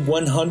get to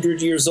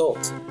 100 years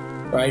old,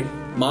 right?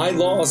 My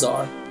laws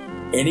are,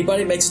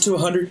 anybody makes it to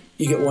 100,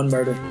 you get one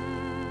murder.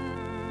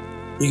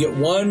 You get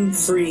one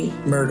free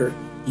murder.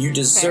 You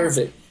deserve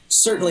it.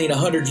 Certainly in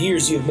 100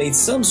 years, you have made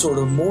some sort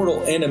of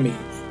mortal enemy.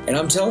 And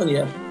I'm telling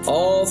you,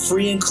 all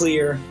free and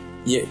clear,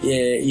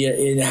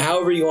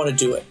 however you want to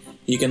do it.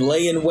 You can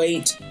lay in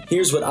wait.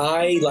 Here's what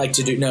I like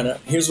to do.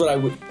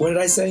 What did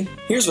I say?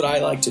 Here's what I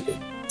like to do.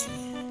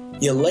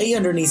 You lay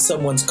underneath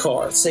someone's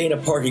car, say in a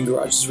parking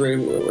garage, is where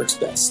it works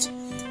best.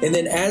 And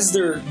then as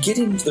they're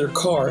getting into their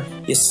car,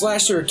 you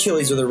slash their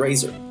Achilles with a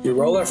razor. You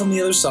roll out from the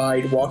other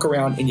side, walk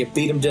around, and you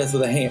beat them to death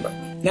with a hammer.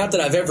 Not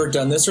that I've ever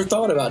done this or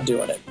thought about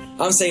doing it.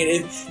 I'm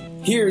saying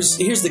here's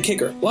the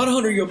kicker. A lot of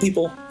 100-year-old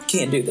people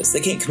can't do this.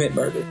 They can't commit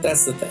murder.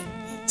 That's the thing.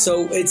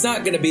 So it's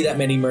not going to be that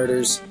many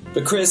murders.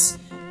 But Chris,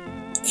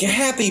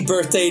 happy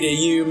birthday to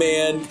you,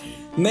 man.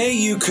 May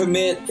you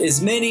commit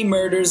as many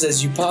murders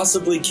as you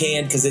possibly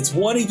can, because it's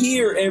one a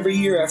year every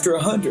year after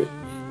 100.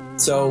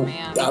 So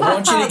I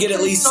want you to get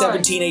at least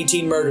 17,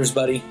 18 murders,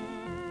 buddy.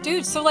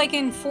 Dude, so like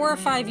in 4 or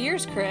 5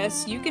 years,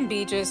 Chris, you can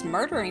be just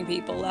murdering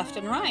people left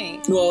and right.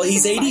 Well,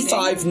 he's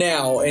 85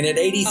 now, and at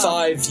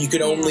 85, you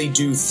can only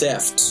do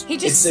theft. He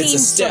just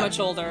seems so much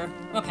older.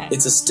 Okay.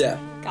 It's a step.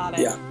 Got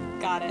it. Yeah.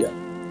 Got it. Yeah.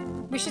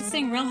 We should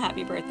sing Real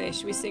Happy Birthday.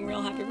 Should we sing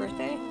Real Happy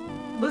Birthday?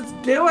 Let's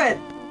do it.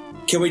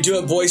 Can we do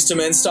it Boyz II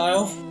Men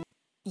style?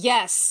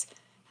 Yes.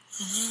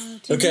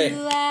 Okay.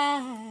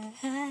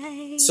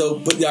 So,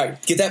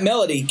 get that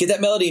melody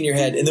in your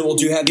head, and then we'll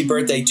do Happy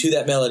Birthday to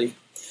that melody.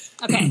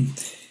 Okay.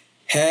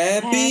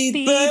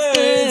 Happy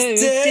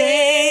birthday,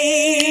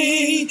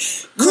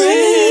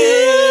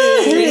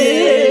 Chris.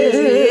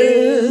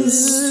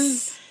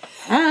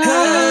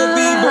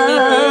 Happy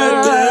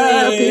birthday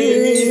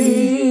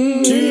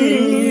to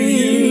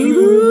you.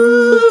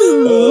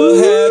 Oh,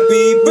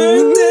 happy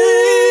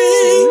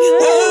birthday.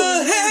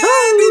 Oh,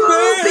 happy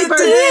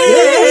birthday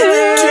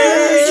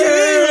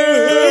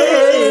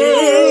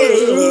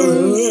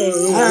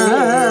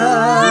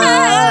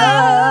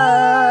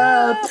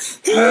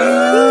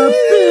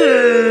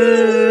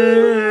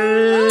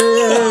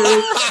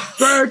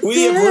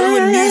We have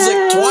ruined music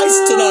twice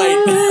tonight.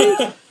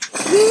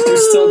 We're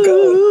still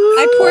going.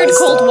 I poured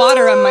cold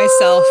water on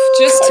myself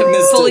just to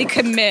fully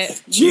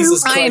commit.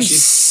 Jesus Christ. I am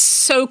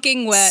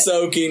soaking wet.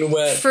 Soaking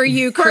wet. For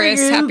you, Chris.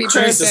 Happy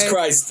birthday. Jesus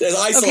Christ.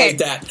 Isolate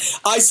that.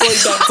 Isolate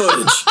that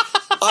footage.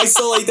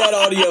 Isolate that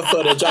audio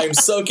footage. I am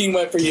soaking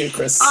wet for you,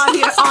 Chris.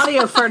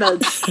 Audio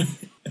footage.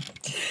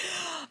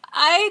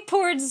 I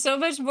poured so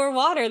much more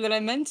water than I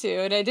meant to,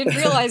 and I didn't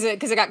realize it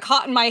because it got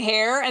caught in my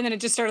hair, and then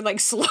it just started like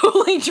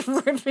slowly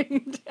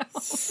dripping down.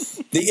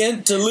 The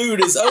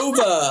interlude is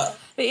over.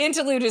 The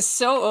interlude is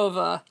so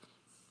over.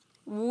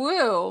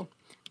 Woo.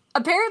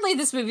 Apparently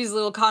this movie's a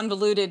little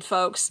convoluted,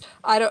 folks.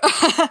 I don't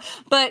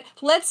but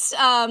let's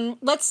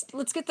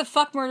get the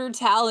fuck murder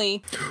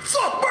tally.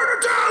 Fuck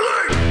murder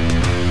tally!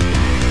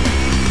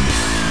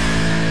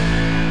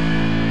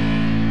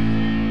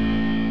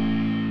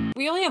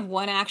 We only only have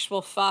one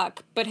actual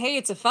fuck, but hey,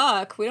 it's a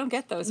fuck. We don't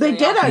get those. They very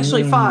did often.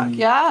 actually fuck,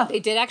 yeah. They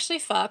did actually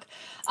fuck.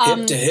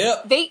 Hip to hip.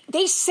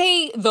 They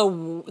say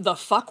the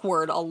fuck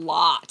word a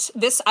lot.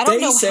 This I don't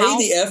They know say how.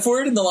 the F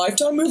word in the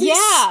Lifetime movies?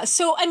 Yeah.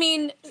 So I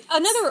mean,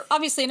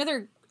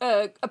 another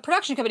a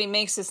production company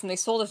makes this, and they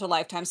sold it to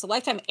Lifetime. So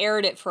Lifetime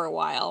aired it for a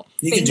while.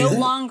 You They can do no that?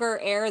 longer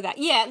air that.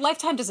 Yeah,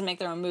 Lifetime doesn't make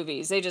their own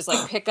movies. They just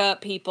like pick up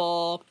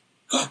people.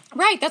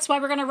 Right. That's why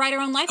we're gonna write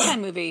our own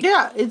Lifetime movie.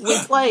 Yeah,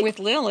 it's like... With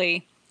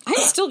Lily. I'm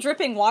still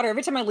dripping water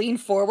every time I lean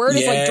forward.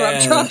 It's Yeah.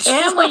 like drop.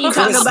 And when you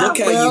talk Chris, about look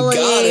how you got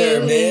her,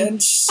 Lily, man.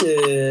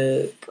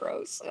 Shit.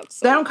 Gross. I'm they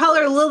so don't call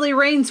her Lily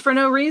Rains for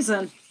no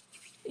reason.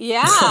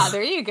 Yeah,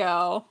 there you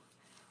go.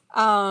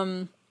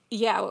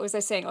 Yeah, what was I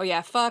saying? Oh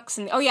yeah, fucks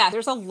and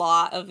there's a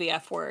lot of the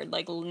F word,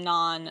 like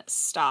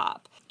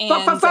non-stop. And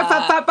Fuck.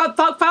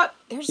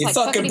 there's You like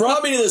fucking fuckity brought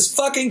fuck. me to this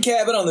fucking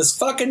cabin on this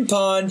fucking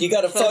pond. You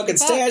got a fucking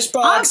fuck. stash I'm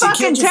box. You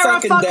fucking killed your Tara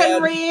fucking fucking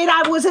dad. Reid.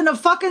 I was in a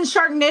fucking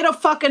Sharknado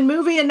fucking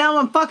movie, and now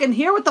I'm fucking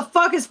here. What the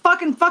fuck is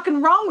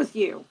fucking wrong with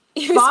you?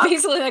 It was Fuck.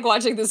 basically like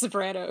watching The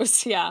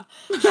Sopranos. Yeah.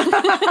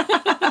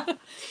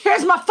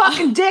 Here's my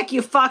fucking dick,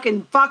 you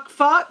fucking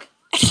fuck.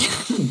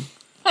 That's an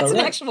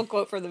Alright. actual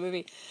quote from the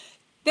movie.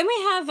 Then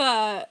we have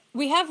a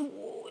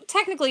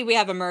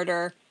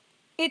murder.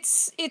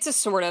 It's a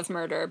sort of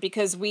murder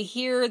because we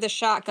hear the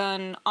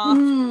shotgun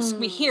off.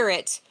 We hear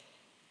it,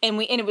 and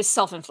it was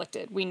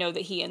self-inflicted. We know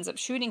that he ends up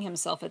shooting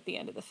himself at the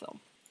end of the film.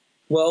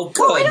 Well,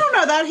 good. Well, we don't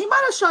know that. He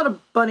might have shot a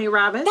bunny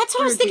rabbit. That's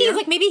what I or was a thinking. deer.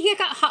 Like maybe he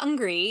got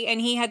hungry and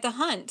he had to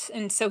hunt,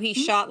 and so he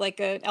shot like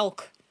an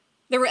elk.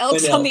 There were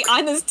elks An on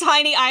elk. this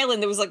tiny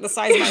island that was like the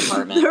size of my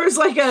apartment. There was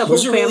like a whole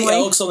Was there really family.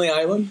 elks on the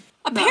island?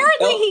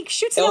 Apparently, Elk- he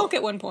shoots an elk- elk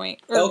at one point.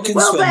 Or elk can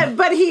Well, swim.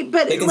 but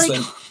They can like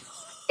swim.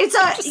 it's a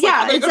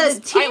I'm gonna go to it's a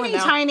this island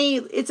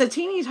now. it's a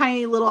teeny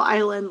tiny little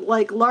island,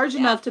 like large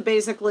enough to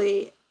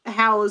basically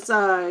house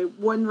a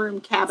one room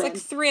it's cabin. like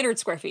 300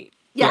 square feet.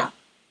 yeah.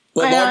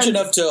 But large And-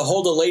 enough to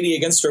hold a lady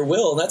against her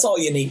will, and that's all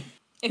you need.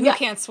 Who Yeah.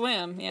 can't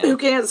swim? Yeah. Who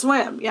can't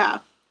swim, yeah.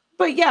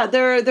 But yeah,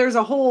 there's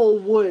a whole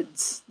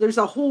woods. There's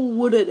a whole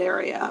wooded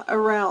area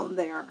around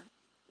there.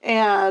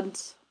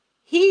 And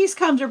he's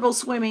comfortable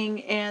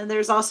swimming, and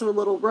there's also a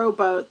little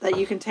rowboat that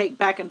you can take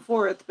back and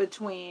forth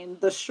between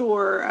the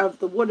shore of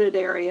the wooded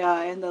area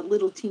and the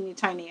little teeny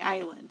tiny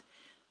island.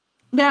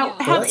 Now, Yeah. Well,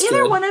 have that's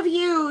either good. one of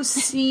you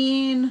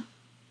seen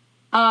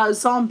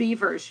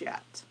Zombievers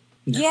yet?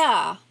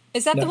 Yeah.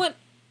 Is that No. the one?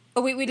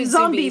 Oh wait, we did Zombievers.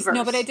 Zombies.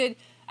 No, but I did.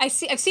 I've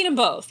seen them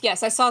both.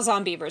 Yes, I saw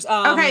Zombievers.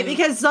 Okay,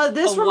 because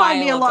this a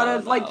reminded me a while lot ago,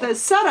 of like though. the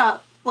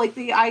setup, like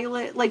the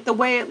island, like the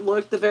way it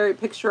looked, the very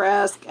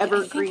picturesque I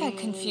evergreen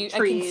think I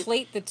trees.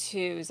 conflate the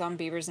two,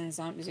 Zombievers and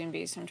Zombies.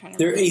 I'm trying to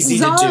They're remember. easy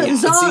to do.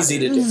 It's easy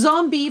to do.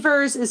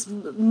 Zombievers is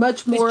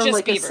much more just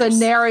like beavers. a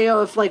scenario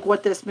of like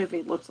what this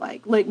movie looked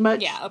like. Like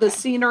much, Yeah, okay. the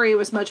scenery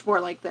was much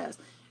more like this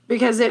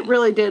because it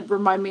really did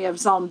remind me of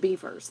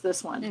Zombievers.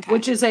 This one, Okay.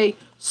 which is a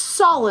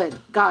solid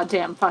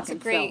goddamn fucking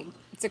film.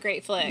 It's a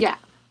great flick.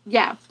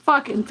 Yeah,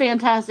 fucking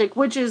fantastic.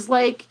 Which is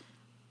like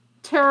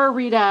Tara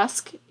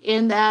Reid-esque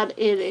in that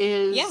it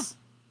is,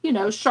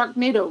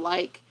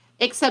 Sharknado-like.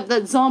 Except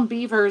that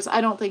Zombievers, I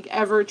don't think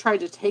ever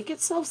tried to take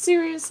itself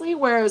seriously,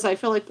 whereas I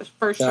feel like the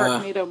first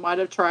Sharknado might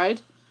have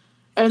tried.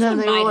 And then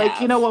they were Might like,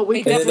 have. you know what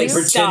we They can And then they do?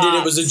 definitely pretended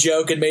it was a stopped.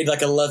 joke and made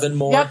like 11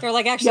 more. Yep. They're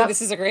like, actually, Yep.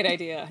 this is a great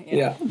idea.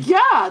 Yeah.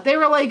 Yeah, they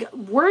were like,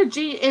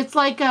 it's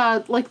like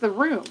The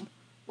Room.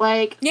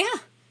 Like, Yeah.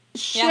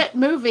 shit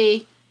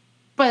movie,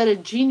 but a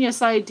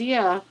genius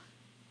idea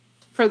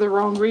for the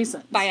wrong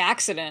reason. By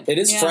accident. It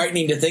is Yeah.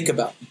 frightening to think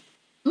about.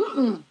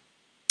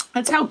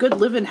 That's how good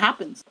living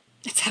happens.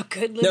 That's how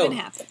good No, living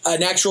happens.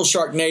 an actual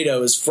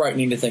Sharknado is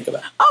frightening to think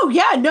about. Oh,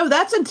 yeah, no,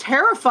 that's a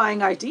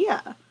terrifying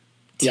idea.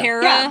 Yeah.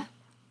 Tara. Yeah.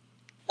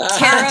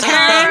 Terrifying.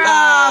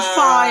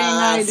 Terrifying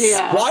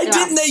idea. Why Yeah.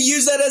 didn't they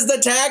use that as the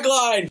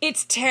tagline?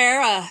 It's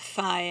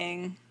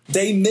terrifying.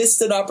 They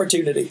missed an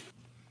opportunity.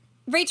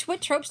 Rach,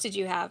 what tropes did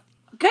you have?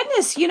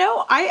 Goodness,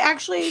 I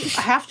actually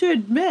have to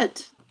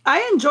admit,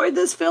 I enjoyed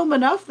this film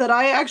enough that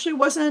I actually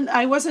wasn't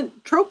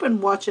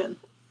troping watching.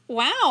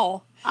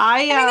 Wow.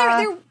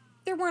 I mean,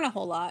 there weren't a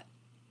whole lot.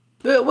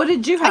 but what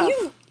did you have?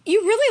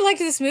 You really liked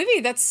this movie.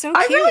 That's so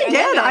I cute. really love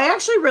did. it. I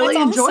actually really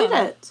That's enjoyed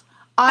awesome. it.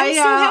 I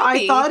so I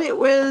happy. thought it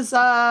was.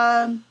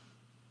 I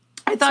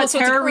thought So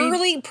Tara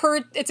Reid.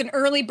 it's an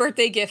early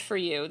birthday gift for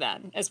you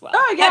then as well.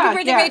 Oh, yeah, Happy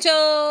birthday, yeah.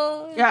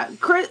 Rachel. Yeah,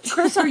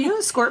 Chris, are you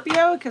a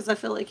Scorpio? Because I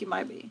feel like you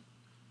might be.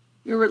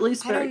 You're at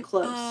least very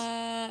close.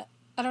 I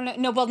don't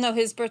know. No,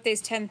 his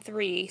birthday's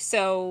 10/3,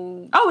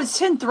 so Oh, it's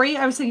 10/3.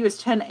 I was thinking it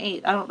was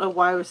 10/8. I don't know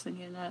why I was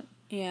thinking that.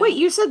 yeah. Wait,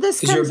 you said this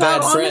 'Cause you're a comes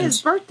out bad on friend.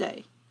 his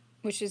birthday.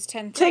 which is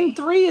 10/3.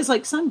 10/3 is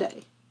like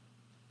Sunday.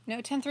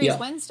 No, 10/3 Yeah. is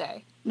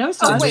Wednesday. No,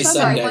 it's Oh not wait, Sunday.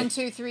 sorry. Sunday. 1,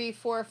 2, 3,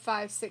 4,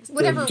 5, 6.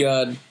 Whatever. Good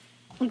God.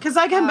 Because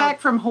I come back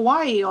from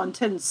Hawaii on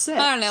 10/6.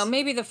 I don't know.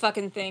 Maybe the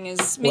fucking thing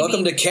is.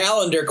 Welcome to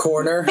Calendar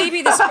Corner.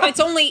 Maybe this.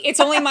 It's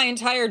only my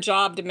entire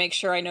job to make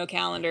sure I know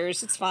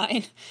calendars. It's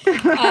fine.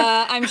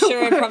 I'm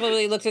sure I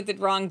probably looked at the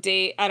wrong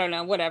date. I don't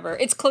know. Whatever.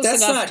 It's close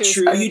That's enough. not to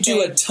true. You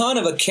do a ton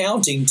of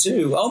accounting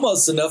too.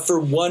 Almost enough for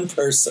one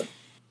person.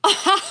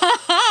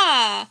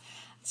 Let's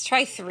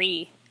try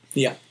 3.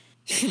 Yeah.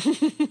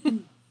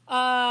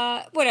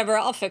 Whatever.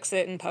 I'll fix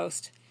it in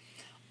post.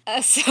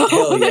 So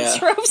Hell yeah. the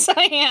tropes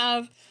I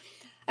have.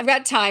 I've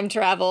got time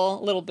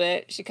travel a little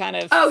bit. She kind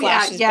of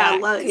flashes back.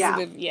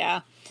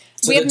 Yeah.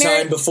 So the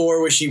time before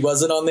where she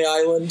wasn't on the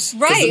island?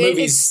 Right. The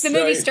movie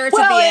starts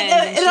at the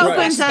end. It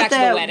opens back at to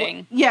the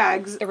wedding. Yeah.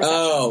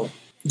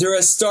 They're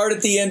a start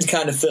at the end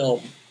kind of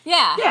film.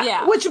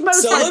 Yeah. Which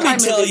most so let me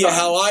tell you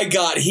how I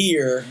got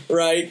here,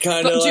 right?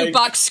 Kind of like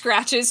jukebox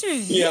scratches.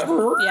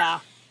 Yeah.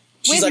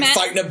 She's like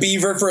fighting a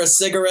beaver for a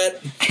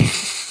cigarette.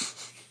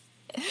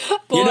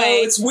 Boy. You know,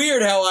 it's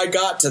weird how I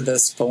got to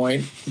this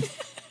point.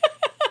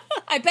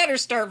 I better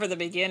start from the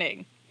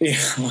beginning. Yeah.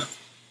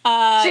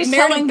 She's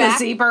telling the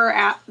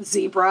zebra.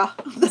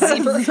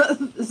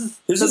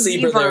 There's a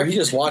zebra there. He's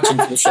just watching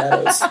from the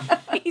shadows.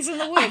 He's in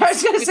the woods. I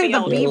was going to say the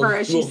beaver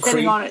as she's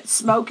sitting on it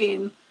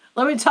smoking.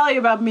 Let me tell you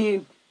about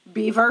me,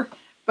 beaver.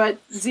 But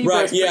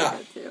zebra's pretty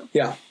good too.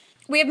 Yeah.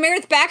 We have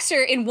Meredith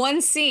Baxter in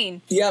one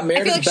scene. Yeah,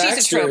 Meredith Baxter. I feel like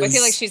she's a trope. I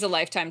feel like she's a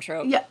lifetime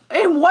trope. Yeah,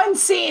 in one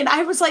scene,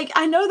 I was like,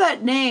 I know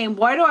that name.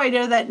 Why do I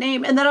know that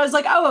name? And then I was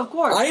like, oh, of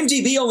course.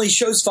 IMDb only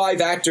shows 5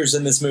 actors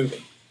in this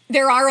movie.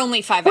 There are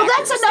only 5 actors. Well,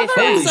 that's another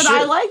reason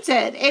I liked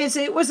it. Is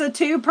it was a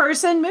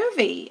 2-person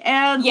movie,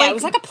 and it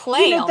was like a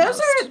play. Those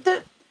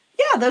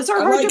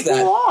are hard to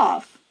pull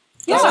off.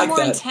 Yeah, I like more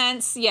that.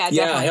 Intense. Yeah,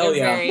 definitely.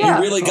 Yeah, hell yeah.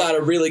 You really got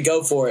to really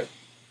go for it.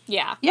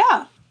 Yeah.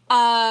 Yeah.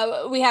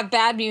 We have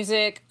bad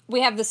music.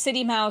 We have the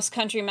city mouse,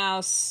 country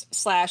mouse /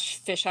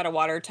 fish out of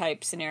water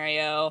type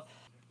scenario.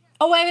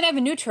 Oh, I even have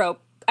a new trope.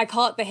 I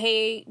call it the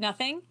hey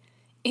nothing.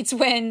 It's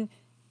when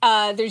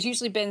there's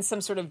usually been some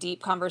sort of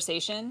deep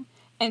conversation,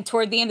 and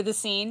toward the end of the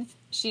scene,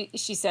 she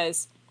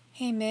says,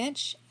 "Hey,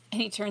 Mitch,"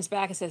 and he turns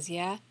back and says,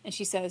 "Yeah," and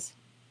she says,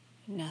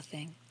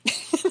 "Nothing."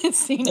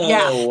 Scene.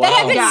 Yeah, wow. That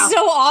happens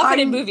so often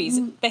in movies.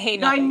 The hey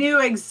nothing. I knew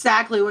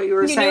exactly what you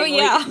were saying.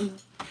 Yeah.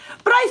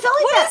 But I feel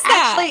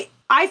like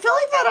I feel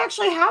like that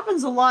actually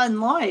happens a lot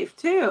in life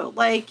too.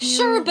 Like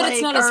sure, but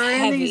it's not as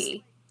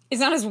heavy. It's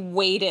not as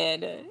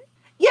weighted.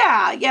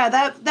 Yeah,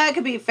 that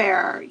could be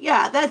fair.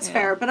 Yeah, that's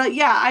fair. But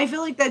I feel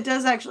like that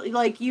does actually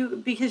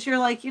because you're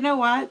like, you know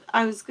what?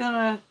 I was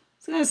gonna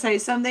say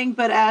something,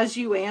 but as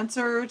you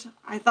answered,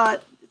 I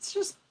thought it's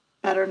just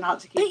better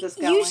not to keep this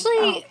going.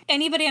 Usually,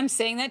 anybody I'm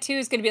saying that to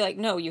is going to be like,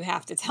 no, you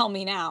have to tell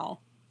me now.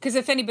 Because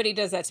if anybody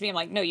does that to me, I'm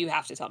like, no, you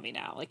have to tell me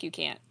now. Like, you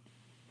can't.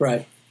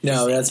 Right.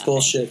 No, that's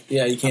bullshit.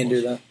 Yeah, you can't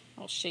do that.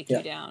 I'll shake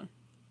you down.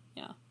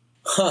 Yeah.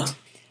 Huh.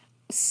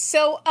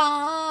 So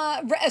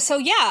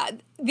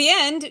the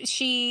end,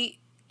 she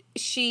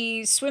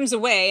swims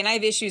away, and I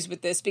have issues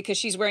with this because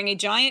she's wearing a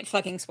giant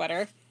fucking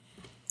sweater.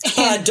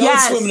 Don't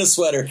swim in a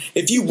sweater.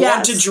 If you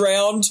want to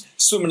drown,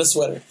 swim in a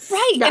sweater.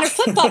 Right, and her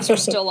flip-flops are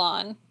still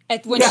on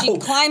when she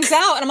climbs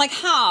out, and I'm like,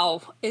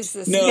 how is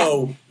this?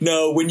 No.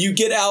 When you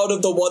get out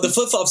of the water, the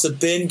flip-flops have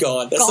been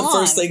gone. That's the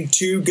first thing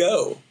to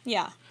go.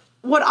 Yeah.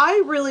 What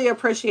I really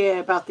appreciate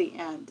about the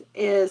end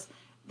is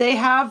they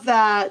have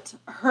that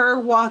her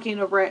walking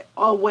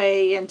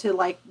away into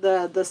like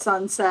the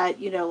sunset,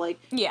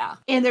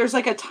 and there's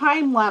like a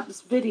time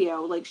lapse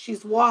video, like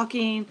she's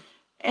walking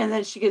and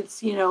then she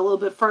gets a little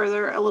bit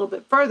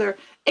further,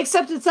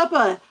 except it's up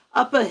a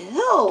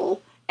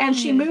hill and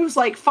she moves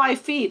like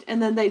 5 feet,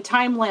 and then they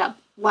time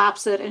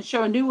lapse it and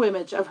show a new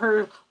image of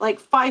her like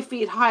 5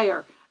 feet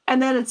higher,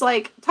 and then it's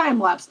like time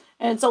lapse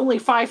and it's only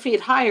 5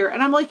 feet higher,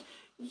 and I'm like,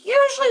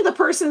 usually the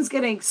person's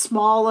getting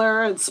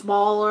smaller and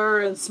smaller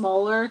and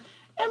smaller,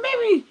 and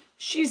maybe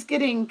she's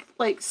getting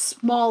like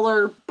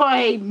smaller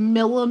by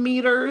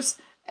millimeters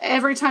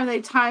every time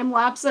they time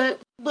lapse it.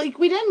 Like,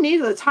 we didn't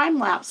need the time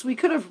lapse. We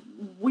could have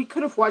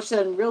watched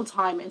that in real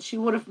time and she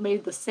would have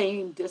made the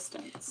same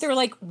distance. They were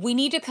like, we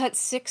need to cut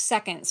 6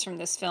 seconds from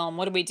this film.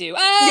 What do we do? Do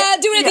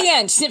it at the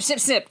end. Snip, snip,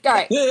 snip. All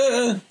right.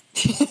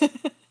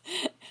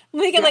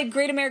 Make it like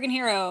Great American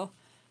Hero.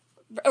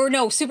 Or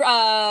no,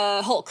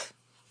 Hulk.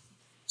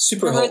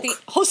 Super Hulk.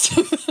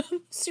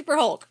 Super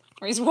Hulk.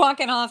 Where he's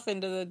walking off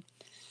into the...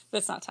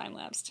 That's not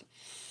time-lapsed.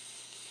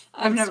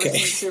 I've never seen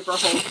Super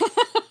Hulk.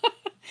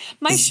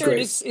 My shirt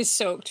is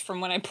soaked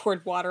from when I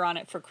poured water on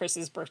it for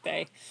Chris's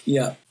birthday.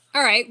 Yeah.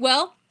 All right,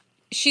 well,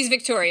 she's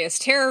victorious.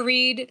 Tara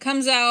Reid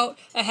comes out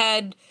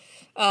ahead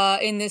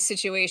in this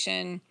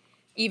situation,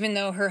 even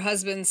though her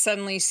husband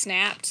suddenly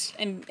snapped.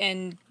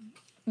 And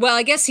well,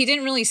 I guess he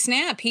didn't really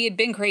snap. He had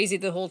been crazy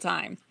the whole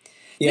time.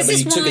 Yeah, but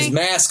he took his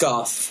mask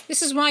off.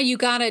 This is why you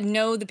gotta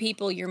know the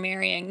people you're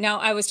marrying. Now,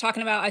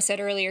 I said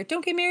earlier,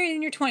 don't get married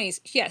in your 20s.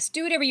 Yes,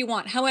 do whatever you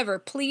want. However,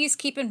 please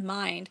keep in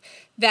mind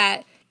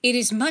that it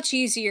is much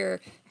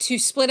easier to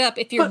split up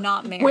if you're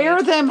not married.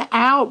 Wear them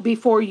out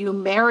before you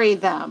marry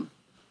them.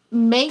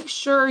 Make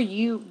sure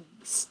you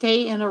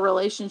stay in a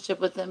relationship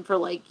with them for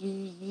like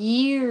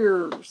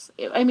years.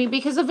 I mean,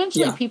 because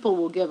eventually people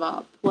will give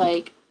up.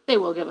 Like, they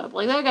will give up.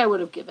 Like, that guy would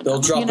have given They'll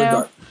up. drop their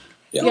guard.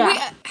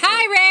 Yeah.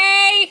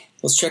 Hi, Ray.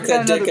 Let's check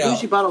that dick out.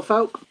 Bougie bottle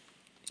folk.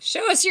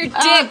 Show us your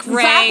dick,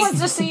 Ray. Zach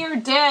wants to see your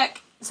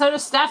dick. So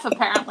does Steph,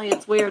 apparently.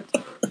 It's weird.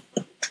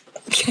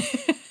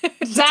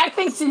 Zach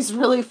thinks he's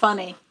really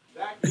funny.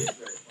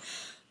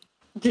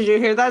 Did you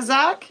hear that,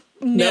 Zach?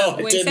 No,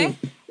 I didn't.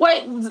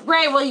 Wait,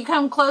 Ray, will you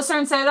come closer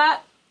and say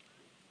that?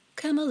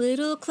 Come a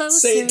little closer.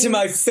 Say it to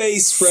my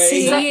face,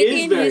 Ray. Say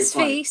it in his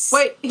face.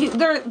 Wait,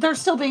 they're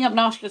still being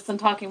obnoxious and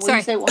talking. Will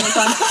you say it one more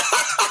time?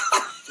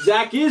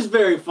 Zach is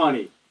very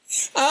funny.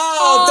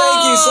 Oh,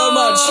 thank you so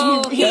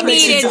much. He That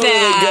makes me needed feel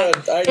that.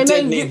 really good. I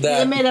did need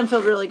that. It made him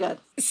feel really good.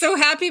 So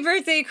happy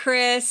birthday,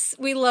 Chris.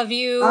 We love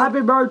you.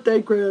 Happy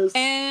birthday, Chris.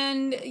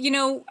 And, you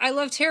know, I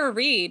love Tara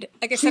Reid.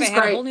 Like I said, I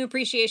had a whole new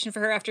appreciation for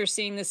her after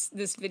seeing this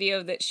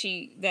video that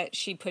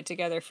she put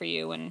together for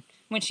you and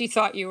when she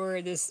thought you were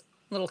this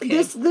little kid.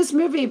 This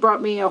movie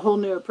brought me a whole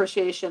new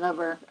appreciation of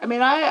her. I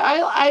mean,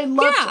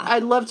 I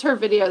loved her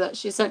video that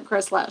she sent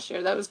Chris last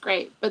year. That was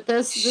great. But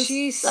this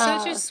she's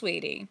such a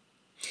sweetie.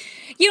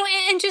 You know,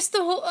 and just the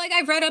whole, like,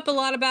 I've read up a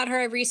lot about her.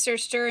 I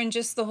researched her, and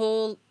just the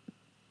whole,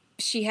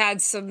 she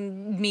had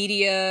some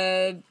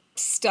media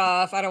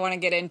stuff. I don't want to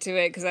get into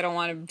it because I don't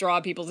want to draw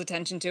people's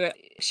attention to it.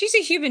 She's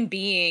a human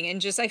being,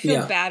 and just, I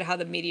feel bad how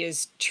the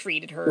media's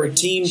treated her. We're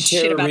team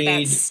shit Tara about Reid.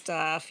 that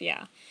stuff,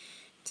 yeah.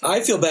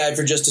 I feel bad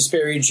for just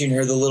disparaging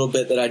her the little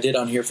bit that I did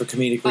on here for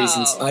comedic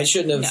reasons. I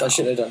shouldn't have. No. I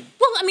shouldn't have done.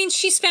 Well, I mean,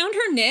 she's found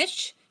her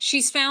niche.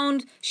 She's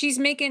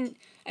making.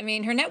 I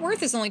mean, her net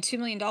worth is only $2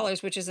 million,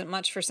 which isn't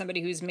much for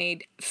somebody who's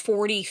made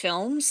 40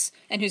 films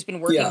and who's been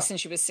working since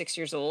she was 6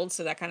 years old.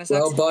 So that kind of sucks.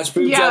 Well, botched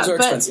boob jobs are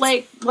expensive. But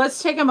like,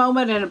 let's take a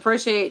moment and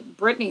appreciate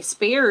Britney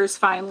Spears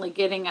finally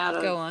getting out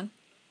of. Go on.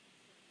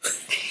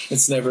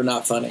 It's never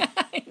not funny.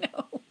 I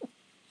know.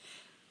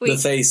 Wait. The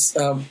face.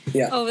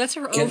 Yeah. Oh, that's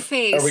her O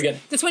face. Are we good?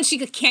 That's when she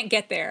can't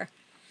get there.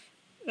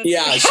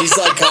 She's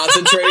like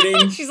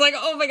concentrating. She's like,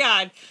 oh my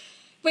God.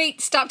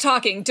 Wait, stop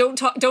talking. Don't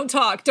talk. Don't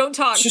talk. Don't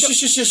talk. Talk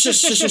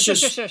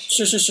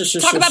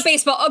about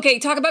baseball. Okay,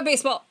 talk about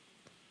baseball.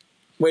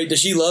 Wait, does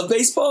she love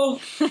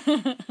baseball?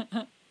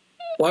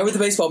 Why would the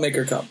baseball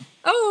maker come?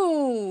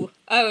 Oh,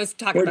 I was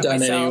talking about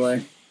myself. We're done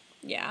anyway.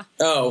 Yeah.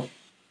 Oh.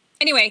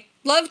 Anyway,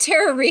 love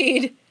Tara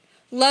Reid.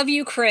 Love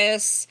you,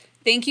 Chris.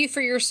 Thank you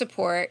for your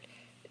support.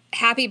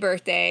 Happy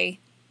birthday.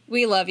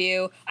 We love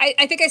you.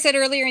 I think I said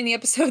earlier in the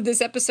episode, this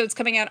episode's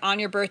coming out on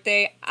your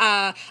birthday.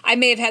 I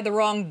may have had the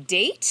wrong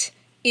date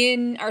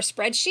in our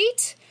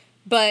spreadsheet,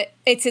 but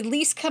it's at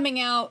least coming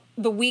out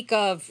the week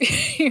of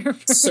your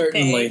birthday.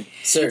 Certainly.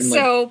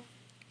 So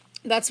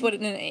that's what,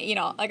 you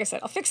know, like I said,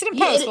 I'll fix it in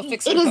post. We'll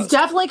fix it in post. It is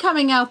definitely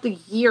coming out the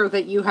year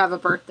that you have a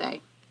birthday.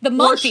 The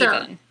month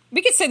even.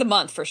 We could say the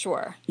month for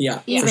sure. Yeah,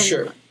 for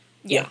sure.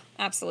 Yeah,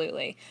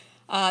 absolutely.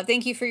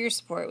 Thank you for your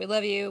support. We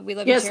love you. We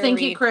love you, Yes, Tara thank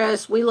Reid. you,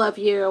 Chris. We love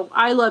you.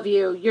 I love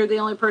you. You're the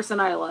only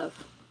person I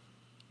love.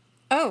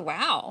 Oh,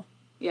 wow.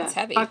 Yeah. That's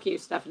heavy. Fuck you,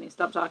 Stephanie.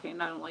 Stop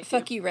talking. I don't like you.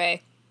 Fuck you,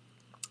 Ray.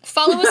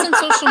 Follow us on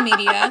social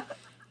media.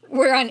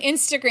 We're on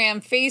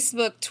Instagram,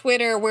 Facebook,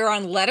 Twitter. We're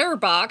on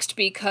Letterboxd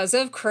because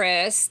of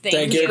Chris.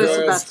 Thank you,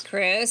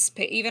 Chris.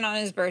 Even on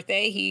his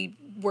birthday, he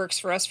works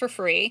for us for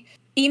free.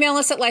 Email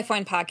us at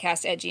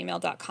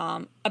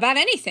lifewinepodcast@gmail.com about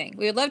anything.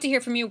 We would love to hear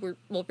from you.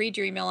 We'll read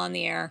your email on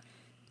the air.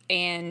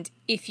 And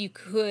if you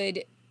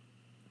could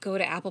go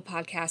to Apple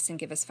Podcasts and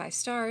give us 5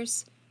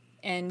 stars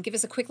and give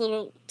us a quick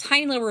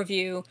tiny little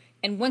review.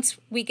 And once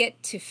we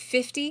get to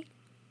 50,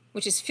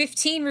 which is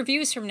 15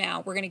 reviews from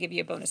now, we're going to give you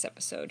a bonus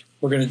episode.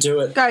 We're going to do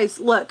it. Guys,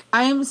 look,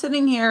 I am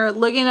sitting here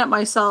looking at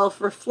myself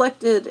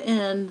reflected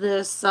in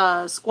this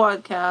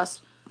Squadcast,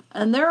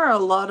 and there are a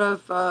lot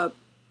of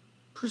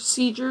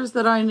procedures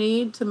that I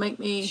need to make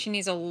me... She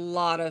needs a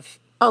lot of...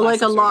 Oh,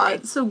 like a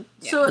lot. So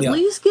at Yeah.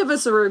 least give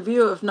us a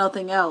review, if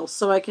nothing else,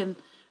 so I can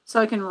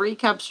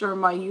recapture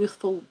my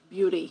youthful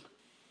beauty.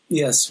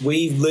 Yes,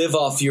 we live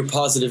off your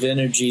positive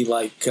energy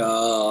like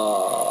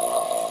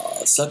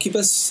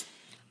succubus.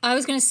 I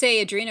was going to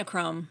say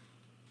adrenochrome.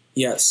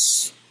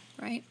 Yes.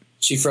 Right?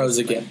 She froze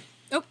again.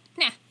 Oh,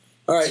 nah.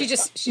 All right. She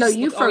just you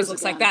always froze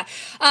looks again. like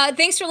that.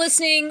 Thanks for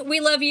listening. We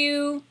love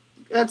you.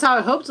 That's how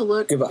I hope to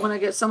look Goodbye. when I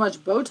get so much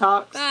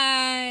Botox.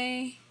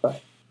 Bye.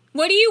 Bye.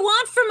 What do you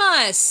want from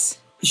us?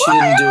 She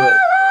didn't do it.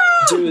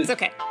 Do It's it.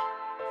 okay.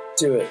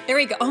 Do it. There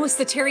we go. Oh, it's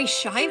the Terry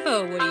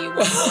Schiavo. What do you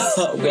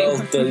want?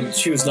 Well,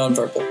 she was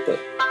nonverbal, but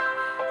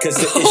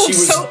because if Oh, she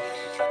was so-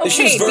 if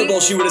she was okay, verbal,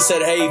 she would have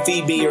said, "Hey,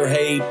 feed me," or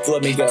 "Hey,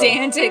 let me go."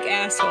 Pedantic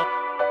asshole.